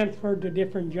transferred to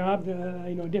different jobs,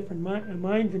 different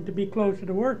mines, and to be closer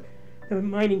to work. The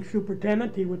mining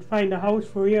superintendent, he would find a house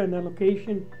for you and a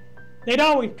location. They'd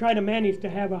always try to manage to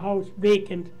have a house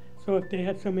vacant, so if they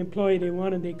had some employee they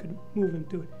wanted, they could move them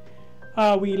to it.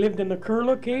 We lived in the Kerr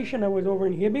location. I was over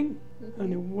in Hibbing, on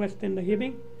the west end of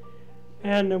Hibbing.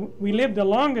 And we lived the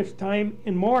longest time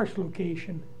in Morris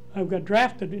location. I got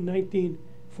drafted in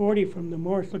 1940 from the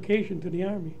Morris location to the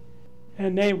Army.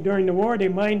 And during the war, they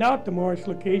mined out the Morris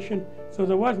location, so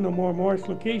there was no more Morris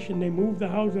location. They moved the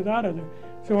houses out of there.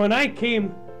 So when I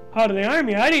came out of the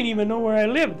Army, I didn't even know where I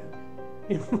lived.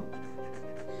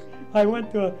 I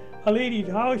went to a lady's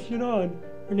house, and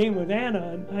her name was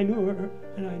Anna, and I knew her,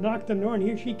 and I knocked on the door, and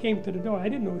here she came to the door. I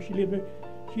didn't know where she lived.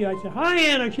 I said, "Hi,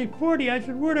 Anna." She's 40. I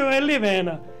said, "Where do I live,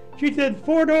 Anna?" She said,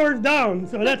 4 doors down.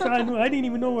 So that's how I knew. I didn't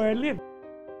even know where I lived.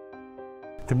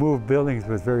 To move buildings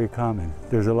was very common.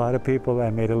 There's a lot of people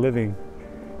that made a living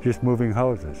just moving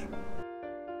houses.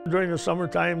 During the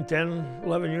summertime, 10,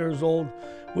 11 years old,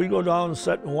 we'd go down and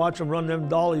sit and watch them run them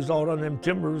dollies out on them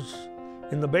timbers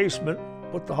in the basement,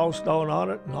 put the house down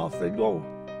on it, and off they'd go.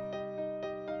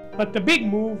 But the big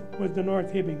move was the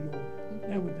North Hibbing move.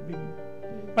 That was the big move.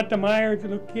 But the Myers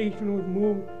location was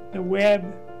moved, the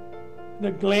Webb,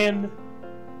 the Glen,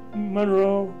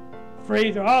 Monroe,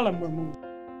 Fraser, all of them were moved.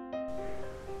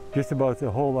 Just about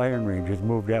the whole Iron Range is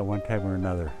moved at one time or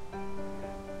another.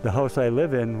 The house I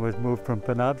live in was moved from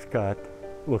Penobscot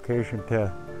location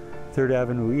to 3rd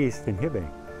Avenue East in Hibbing.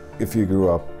 If you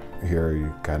grew up here,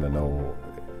 you kind of know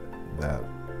that,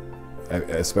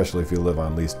 especially if you live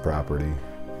on leased property,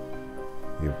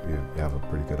 you have a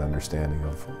pretty good understanding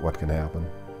of what can happen.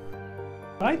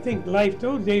 I think life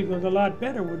those days was a lot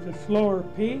better, with a slower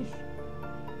pace.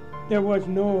 There was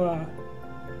no,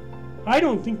 I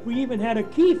don't think we even had a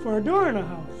key for a door in a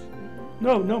house.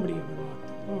 No, nobody ever locked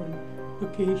the door in a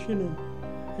location,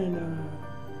 and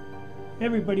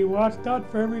everybody watched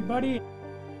out for everybody.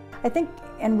 I think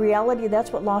in reality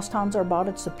that's what lost towns are about,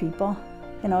 it's the people.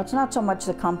 It's not so much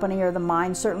the company or the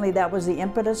mine. Certainly that was the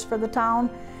impetus for the town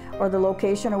or the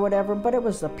location or whatever, but it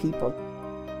was the people.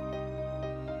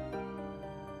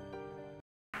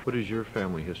 What is your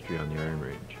family history on the Iron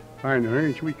Range? Iron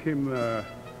Range, we came,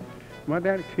 my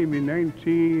dad came in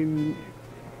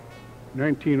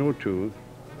 1902.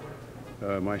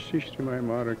 My sister, my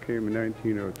mother came in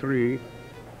 1903.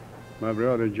 My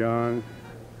brother John,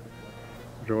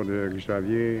 brother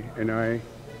Xavier, and I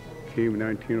came in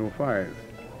 1905.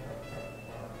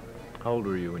 How old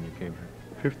were you when you came here?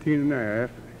 15 and a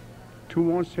half. 2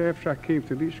 months after I came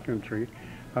to this country,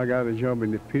 I got a job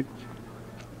in the pit,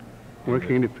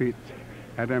 working in the pit,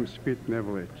 Adams Pit,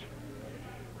 Neverett.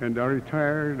 And I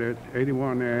retired at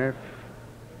 81 and a half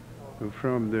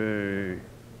from the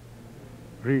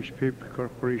Range Paper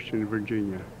Corporation in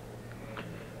Virginia.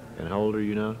 And how old are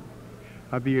you now?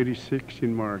 I'll be 86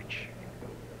 in March.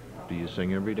 Do you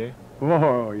sing every day?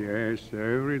 Oh, yes,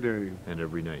 every day. And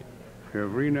every night?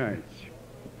 Every night.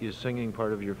 Is singing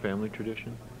part of your family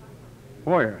tradition?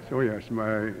 Oh, yes, oh, yes.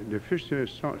 The first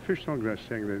song that I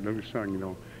sang, the little song, you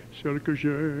know, c'est que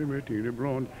j'aime le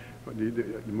blonde.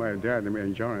 My dad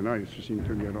and John and I used to sing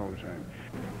together all the time.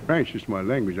 French is my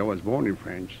language. I was born in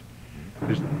French.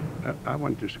 I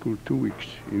went to school 2 weeks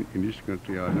in this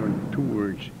country. I learned 2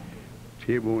 words,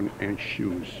 table and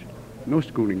shoes. No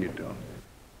schooling at all.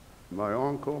 My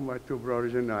uncle, my 2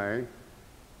 brothers, and I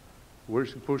were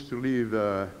supposed to leave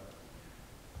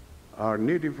our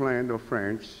native land of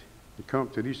France and come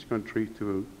to this country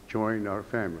to join our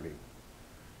family.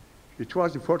 It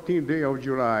was the 14th day of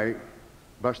July,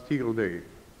 Bastille Day,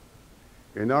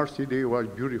 and our city was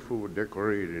beautiful,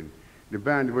 decorated. The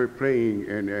band were playing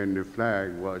and the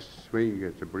flag was swinging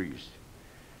at the breeze.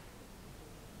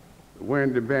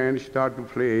 When the band started to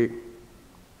play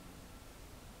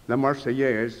La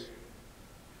Marseillaise,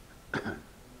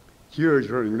 tears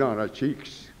running down our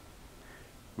cheeks,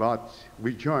 but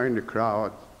we joined the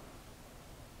crowd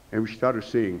and we started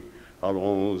singing,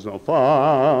 Allons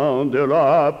enfants de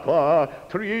la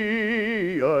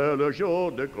patrie, le jour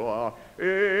de gloire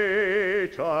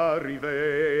est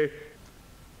arrivé.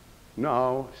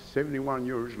 Now, 71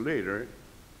 years later,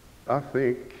 I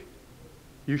think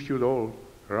you should all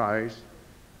rise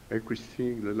and could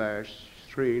sing the last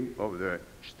strain of the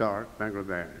Star Spangled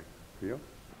Banner. Yeah?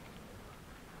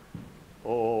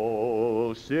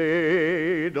 Oh,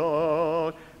 say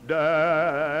the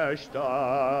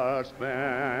Star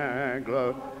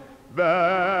Spangled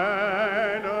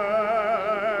Banner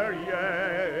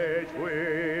yet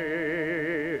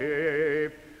wave.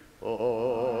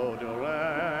 Oh, the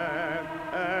land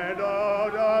and all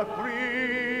the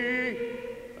free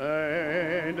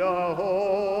and the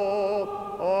whole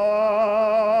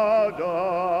of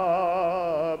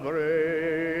the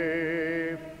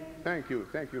brave. Thank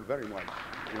you very much.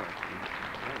 Yeah.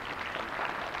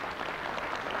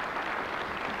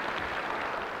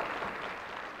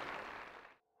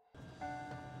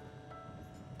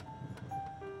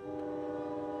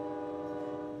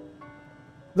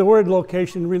 The word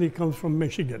location really comes from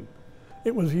Michigan.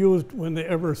 It was used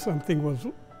whenever something was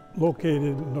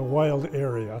located in a wild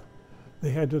area.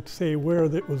 They had to say where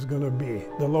it was going to be,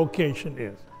 the location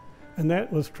is. And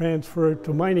that was transferred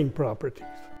to mining properties.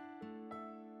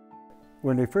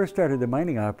 When they first started the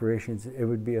mining operations, it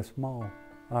would be a small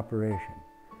operation.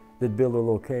 They'd build a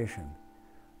location.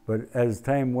 But as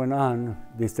time went on,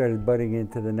 they started butting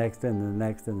into the next and the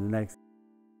next and the next.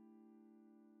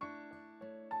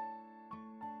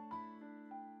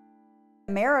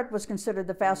 Merritt was considered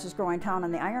the fastest growing town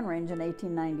in the Iron Range in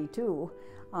 1892.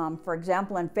 For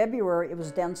example, in February it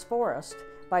was dense forest.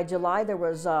 By July there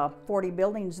was 40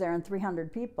 buildings there and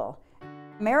 300 people.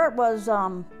 Merritt was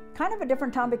kind of a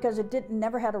different town because it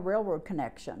never had a railroad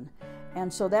connection.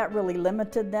 And so that really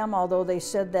limited them, although they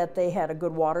said that they had a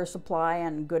good water supply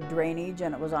and good drainage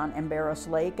and it was on Embarrass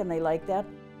Lake and they liked that.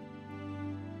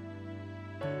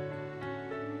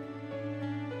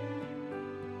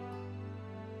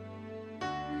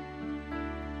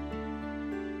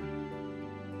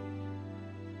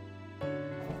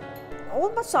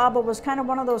 Old Mesaba was kind of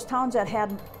one of those towns that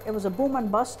it was a boom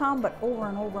and bust town, but over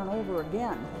and over and over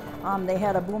again. They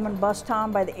had a boom and bust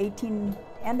town by the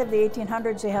end of the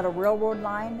 1800s. They had a railroad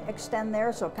line extend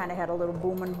there, so it kind of had a little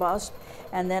boom and bust.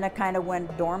 And then it kind of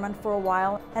went dormant for a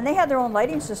while. And they had their own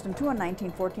lighting system too in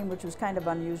 1914, which was kind of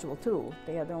unusual too.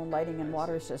 They had their own lighting and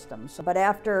water systems. But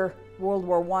after World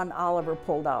War I, Oliver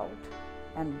pulled out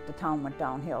and the town went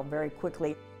downhill very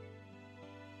quickly.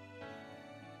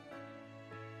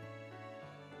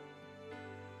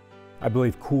 I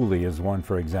believe Cooley is one,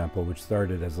 for example, which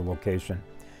started as a location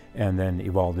and then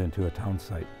evolved into a town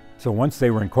site. So once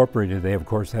they were incorporated, they of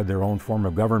course had their own form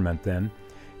of government then,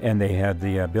 and they had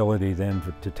the ability then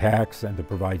to tax and to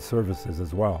provide services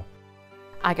as well.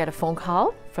 I got a phone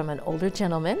call from an older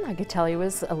gentleman. I could tell he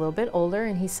was a little bit older,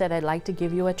 and he said, "I'd like to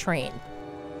give you a train."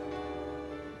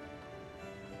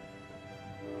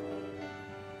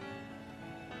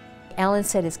 Alan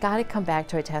said, "It's got to come back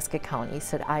to Itasca County." He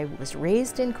said, "I was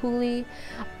raised in Cooley.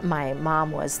 My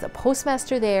mom was the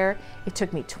postmaster there. It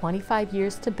took me 25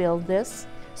 years to build this.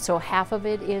 So half of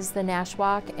it is the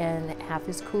Nashwauk and half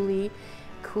is Cooley.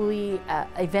 Cooley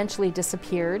eventually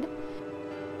disappeared.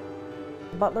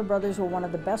 Butler Brothers were one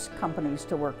of the best companies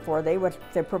to work for. They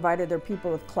provided their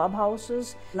people with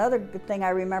clubhouses. Another good thing I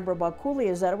remember about Cooley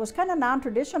is that it was kind of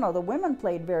non-traditional. The women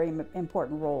played very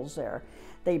important roles there.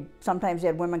 They sometimes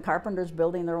had women carpenters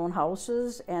building their own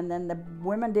houses, and then the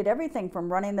women did everything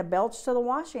from running the belts to the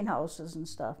washing houses and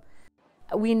stuff.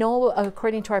 We know,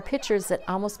 according to our pictures, that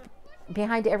almost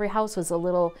behind every house was a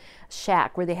little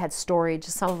shack where they had storage.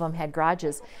 Some of them had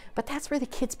garages, but that's where the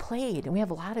kids played, and we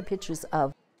have a lot of pictures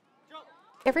of.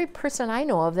 Every person I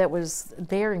know of that was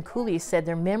there in Cooley said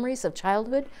their memories of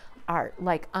childhood are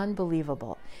like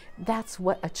unbelievable. That's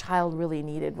what a child really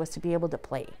needed, was to be able to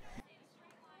play.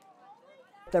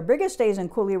 Their biggest days in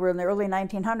Cooley were in the early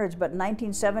 1900s, but in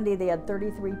 1970 they had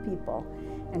 33 people.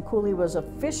 And Cooley was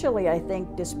officially, I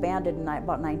think, disbanded in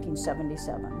about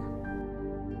 1977.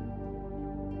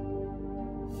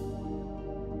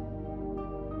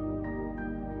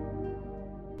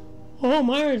 Oh,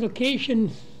 Myers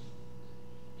location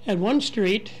at one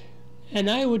street, and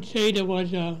I would say there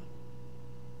was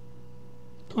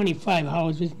 25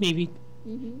 houses, maybe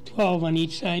 12 on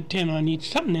each side, 10 on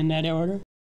each, something in that order.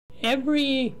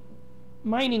 Every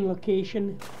mining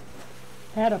location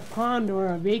had a pond or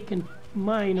a vacant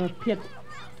mine or pit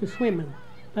to swim in.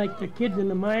 Like the kids in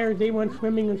the Myers, they went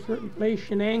swimming in a certain place,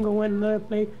 Shenango went another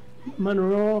place,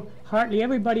 Monroe, Hartley,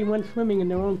 everybody went swimming in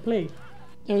their own place.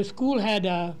 The school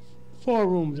had 4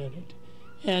 rooms in it,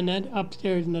 and then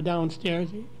upstairs and the downstairs,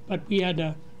 but we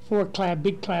had 4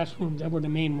 big classrooms that were the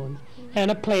main ones, and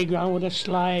a playground with a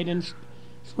slide and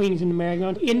swings in the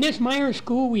merry-go-round. In this Myers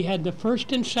school, we had the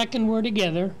 1st and 2nd were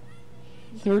together,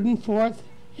 3rd and 4th,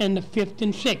 and the 5th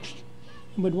and 6th.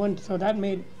 With one, so that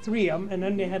made 3 of them, and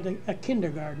then they had a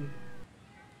kindergarten.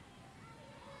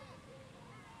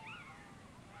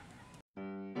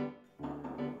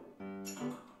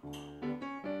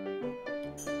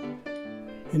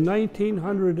 In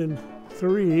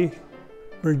 1903,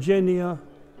 Virginia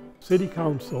City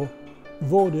Council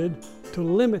voted to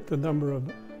limit the number of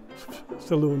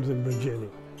saloons in Virginia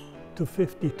to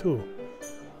 52.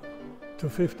 To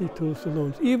 52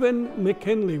 saloons. Even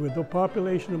McKinley, with a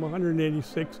population of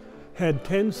 186, had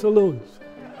 10 saloons.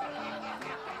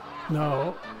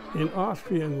 Now, in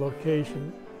Austrian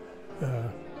location,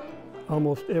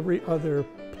 almost every other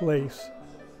place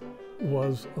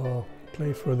was a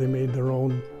place where they made their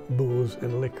own booze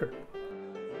and liquor.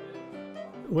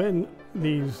 When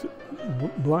these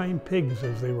blind pigs,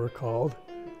 as they were called,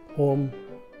 home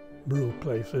brew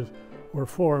places, were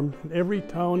formed, every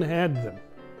town had them.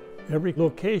 Every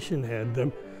location had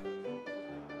them.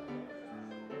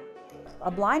 A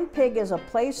blind pig is a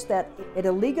place that it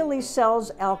illegally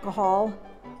sells alcohol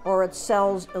or it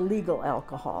sells illegal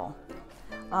alcohol.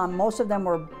 Most of them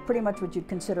were pretty much what you'd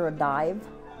consider a dive,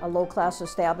 a low-class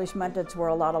establishment. It's where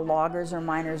a lot of loggers or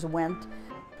miners went.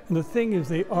 And the thing is,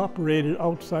 they operated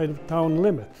outside of town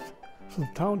limits, so the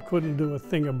town couldn't do a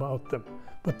thing about them,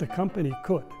 but the company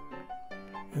could.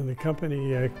 And the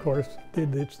company, of course,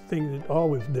 did its thing it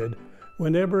always did.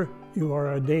 Whenever you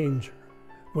are a danger,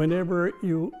 whenever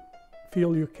you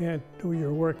feel you can't do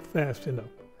your work fast enough,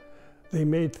 they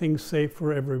made things safe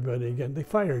for everybody again. They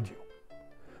fired you.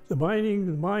 The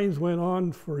mines went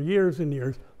on for years and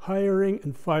years, hiring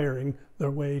and firing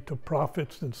their way to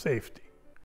profits and safety.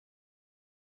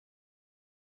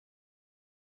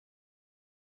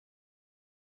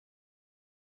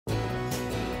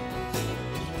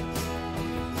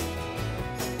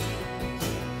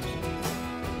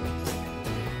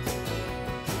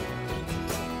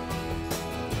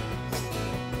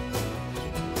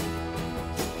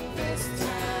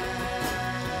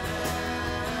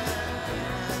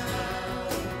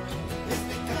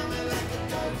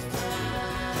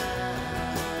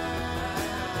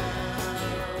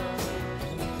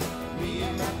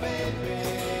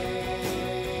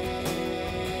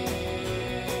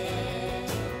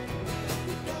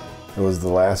 It was the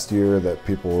last year that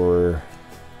people were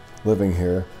living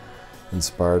here in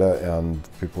Sparta, and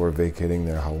people were vacating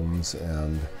their homes,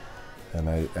 and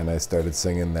I started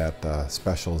singing that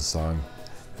Specials song.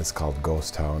 It's called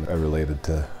Ghost Town. I related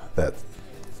to that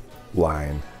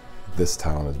line, "This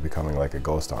town is becoming like a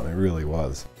ghost town." It really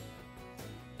was.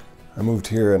 I moved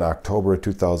here in October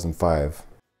 2005.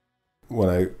 When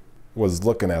I was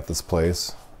looking at this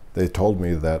place, they told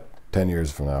me that 10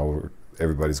 years from now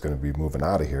everybody's going to be moving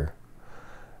out of here.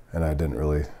 And I didn't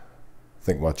really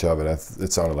think much of it.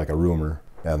 It sounded like a rumor.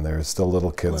 And there's still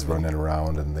little kids running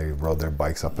around, and they rode their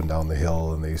bikes up and down the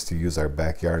hill, and they used to use our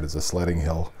backyard as a sledding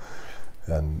hill.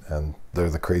 And they're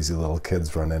the crazy little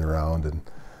kids running around, and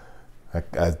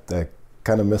I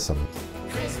kind of miss them.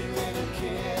 Crazy little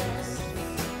kids.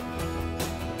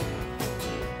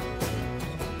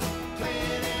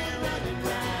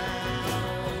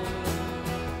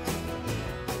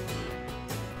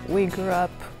 We grew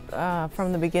up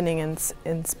from the beginning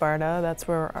in Sparta. That's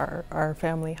where our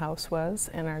family house was,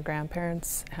 and our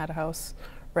grandparents had a house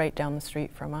right down the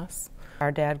street from us.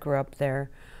 Our dad grew up there.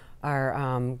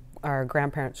 Our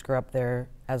grandparents grew up there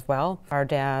as well. Our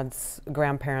dad's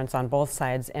grandparents on both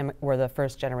sides were the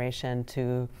first generation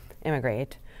to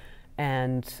immigrate,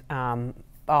 and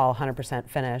all 100%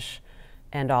 Finnish,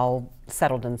 and all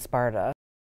settled in Sparta.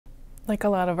 Like a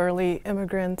lot of early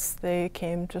immigrants, they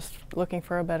came just looking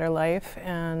for a better life,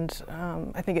 and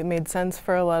I think it made sense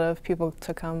for a lot of people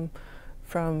to come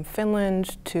from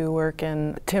Finland to work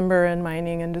in timber and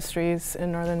mining industries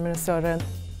in northern Minnesota.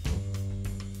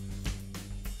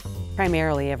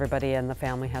 Primarily, everybody in the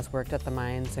family has worked at the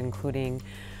mines, including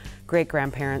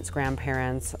great-grandparents,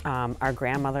 grandparents. Our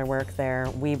grandmother worked there.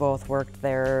 We both worked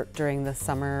there during the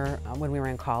summer when we were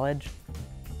in college.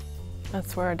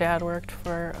 That's where our dad worked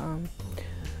for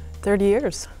 30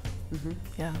 years. Mm-hmm.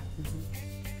 Yeah.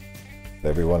 Mm-hmm.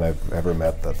 Everyone I've ever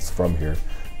met that's from here,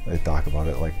 they talk about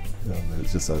it like, you know,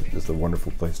 it's just a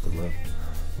wonderful place to live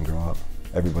and grow up.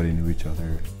 Everybody knew each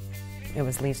other. It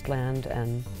was leased land,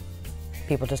 and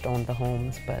people just owned the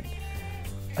homes, but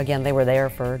again, they were there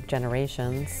for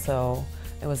generations, so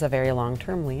it was a very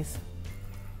long-term lease.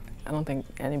 I don't think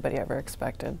anybody ever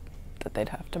expected that they'd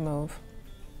have to move.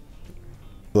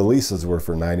 The leases were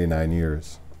for 99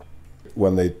 years.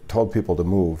 When they told people to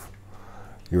move,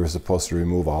 you were supposed to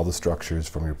remove all the structures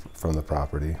from the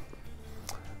property.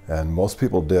 And most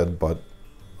people did, but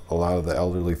a lot of the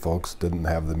elderly folks didn't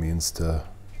have the means to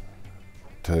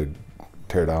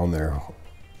tear down their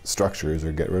structures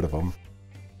or get rid of them.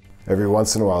 Every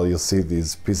once in a while you'll see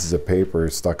these pieces of paper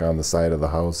stuck on the side of the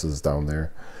houses down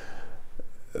there,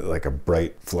 like a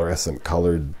bright fluorescent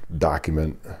colored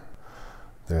document.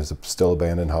 There's still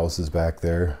abandoned houses back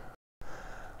there.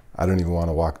 I don't even want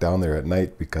to walk down there at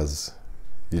night because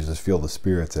you just feel the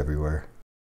spirits everywhere.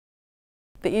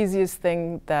 The easiest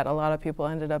thing that a lot of people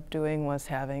ended up doing was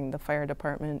having the fire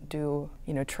department do,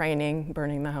 training,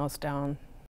 burning the house down.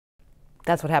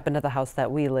 That's what happened to the house that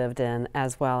we lived in,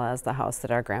 as well as the house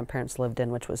that our grandparents lived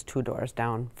in, which was 2 doors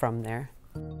down from there.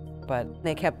 But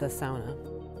they kept the sauna.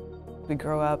 We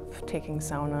grew up taking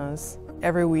saunas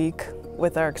every week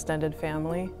with our extended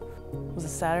family. Was it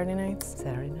Saturday nights?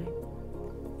 Saturday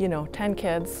night. 10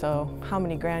 kids, so how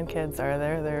many grandkids are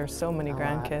there? There are so many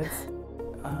grandkids.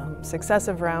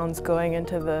 Successive rounds going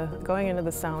into the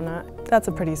sauna. That's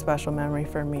a pretty special memory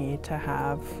for me to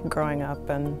have growing up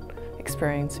and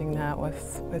experiencing that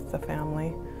with the family.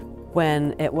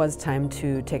 When it was time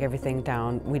to take everything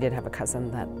down, we did have a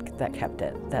cousin that kept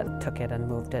it, that took it and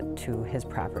moved it to his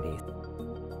property.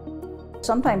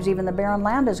 Sometimes even the barren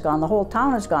land is gone, the whole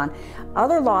town is gone.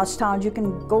 Other lost towns you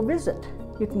can go visit.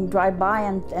 You can drive by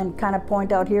and kind of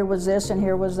point out, here was this and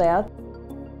here was that.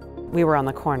 We were on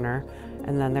the corner,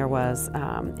 and then there was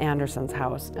Anderson's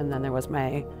house, and then there was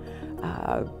my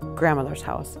grandmother's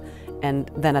house.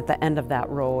 And then at the end of that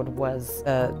road was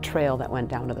a trail that went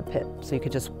down to the pit. So you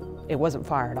could it wasn't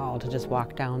far at all to just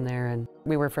walk down there, and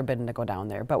we were forbidden to go down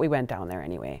there, but we went down there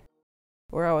anyway.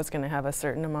 We're always going to have a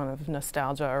certain amount of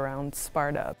nostalgia around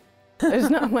Sparta. There's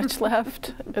not much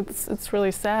left. It's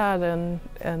really sad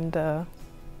and a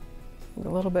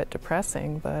little bit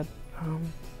depressing, but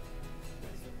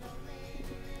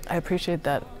I appreciate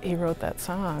that he wrote that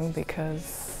song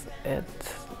because it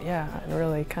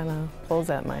really kind of pulls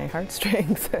at my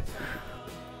heartstrings.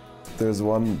 There's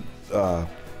one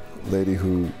lady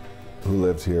who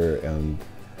lived here,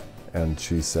 and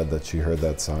she said that she heard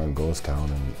that song Ghost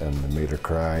Town and it made her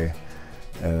cry,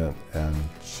 and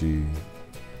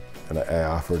I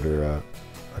offered her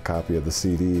a copy of the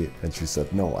CD, and she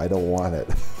said, no, I don't want it.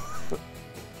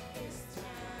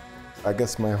 I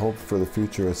guess my hope for the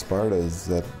future of Sparta is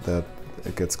that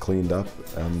it gets cleaned up,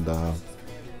 and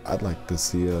I'd like to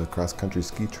see a cross-country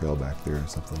ski trail back there or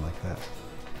something like that.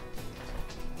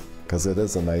 Because it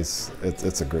is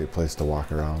it's a great place to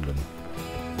walk around. And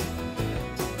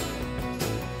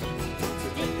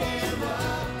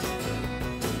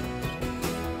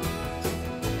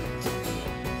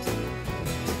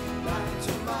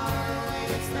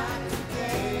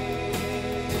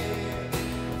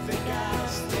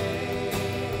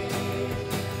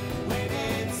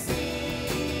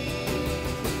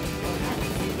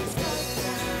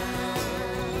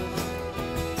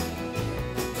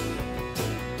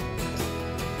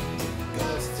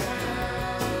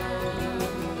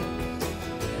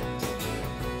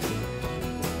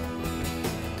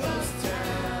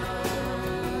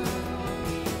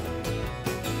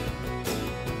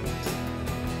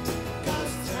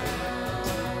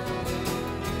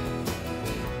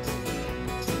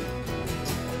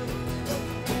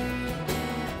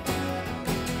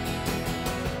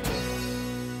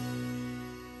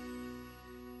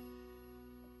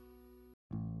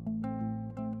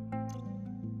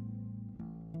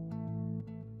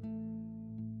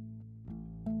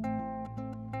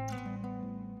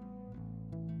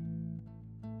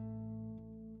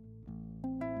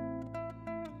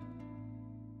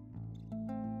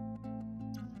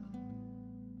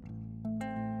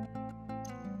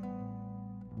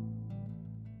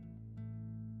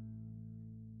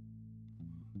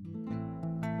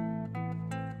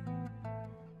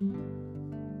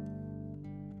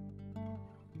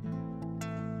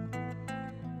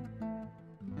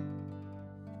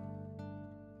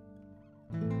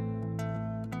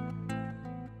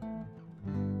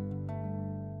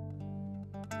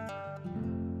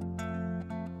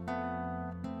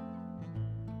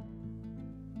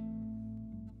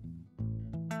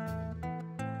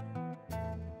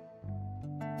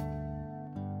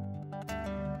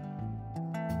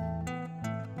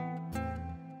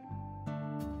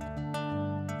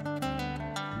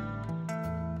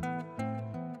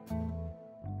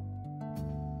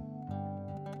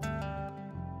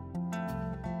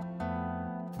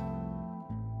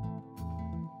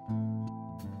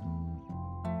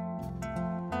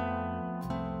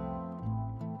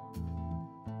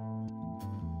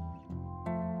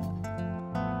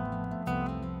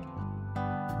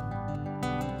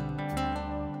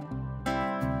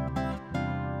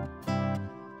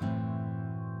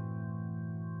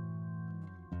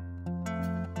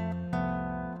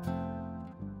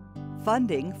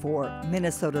Funding for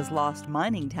Minnesota's Lost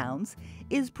Mining Towns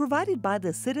is provided by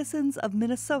the citizens of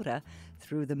Minnesota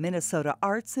through the Minnesota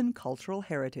Arts and Cultural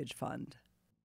Heritage Fund.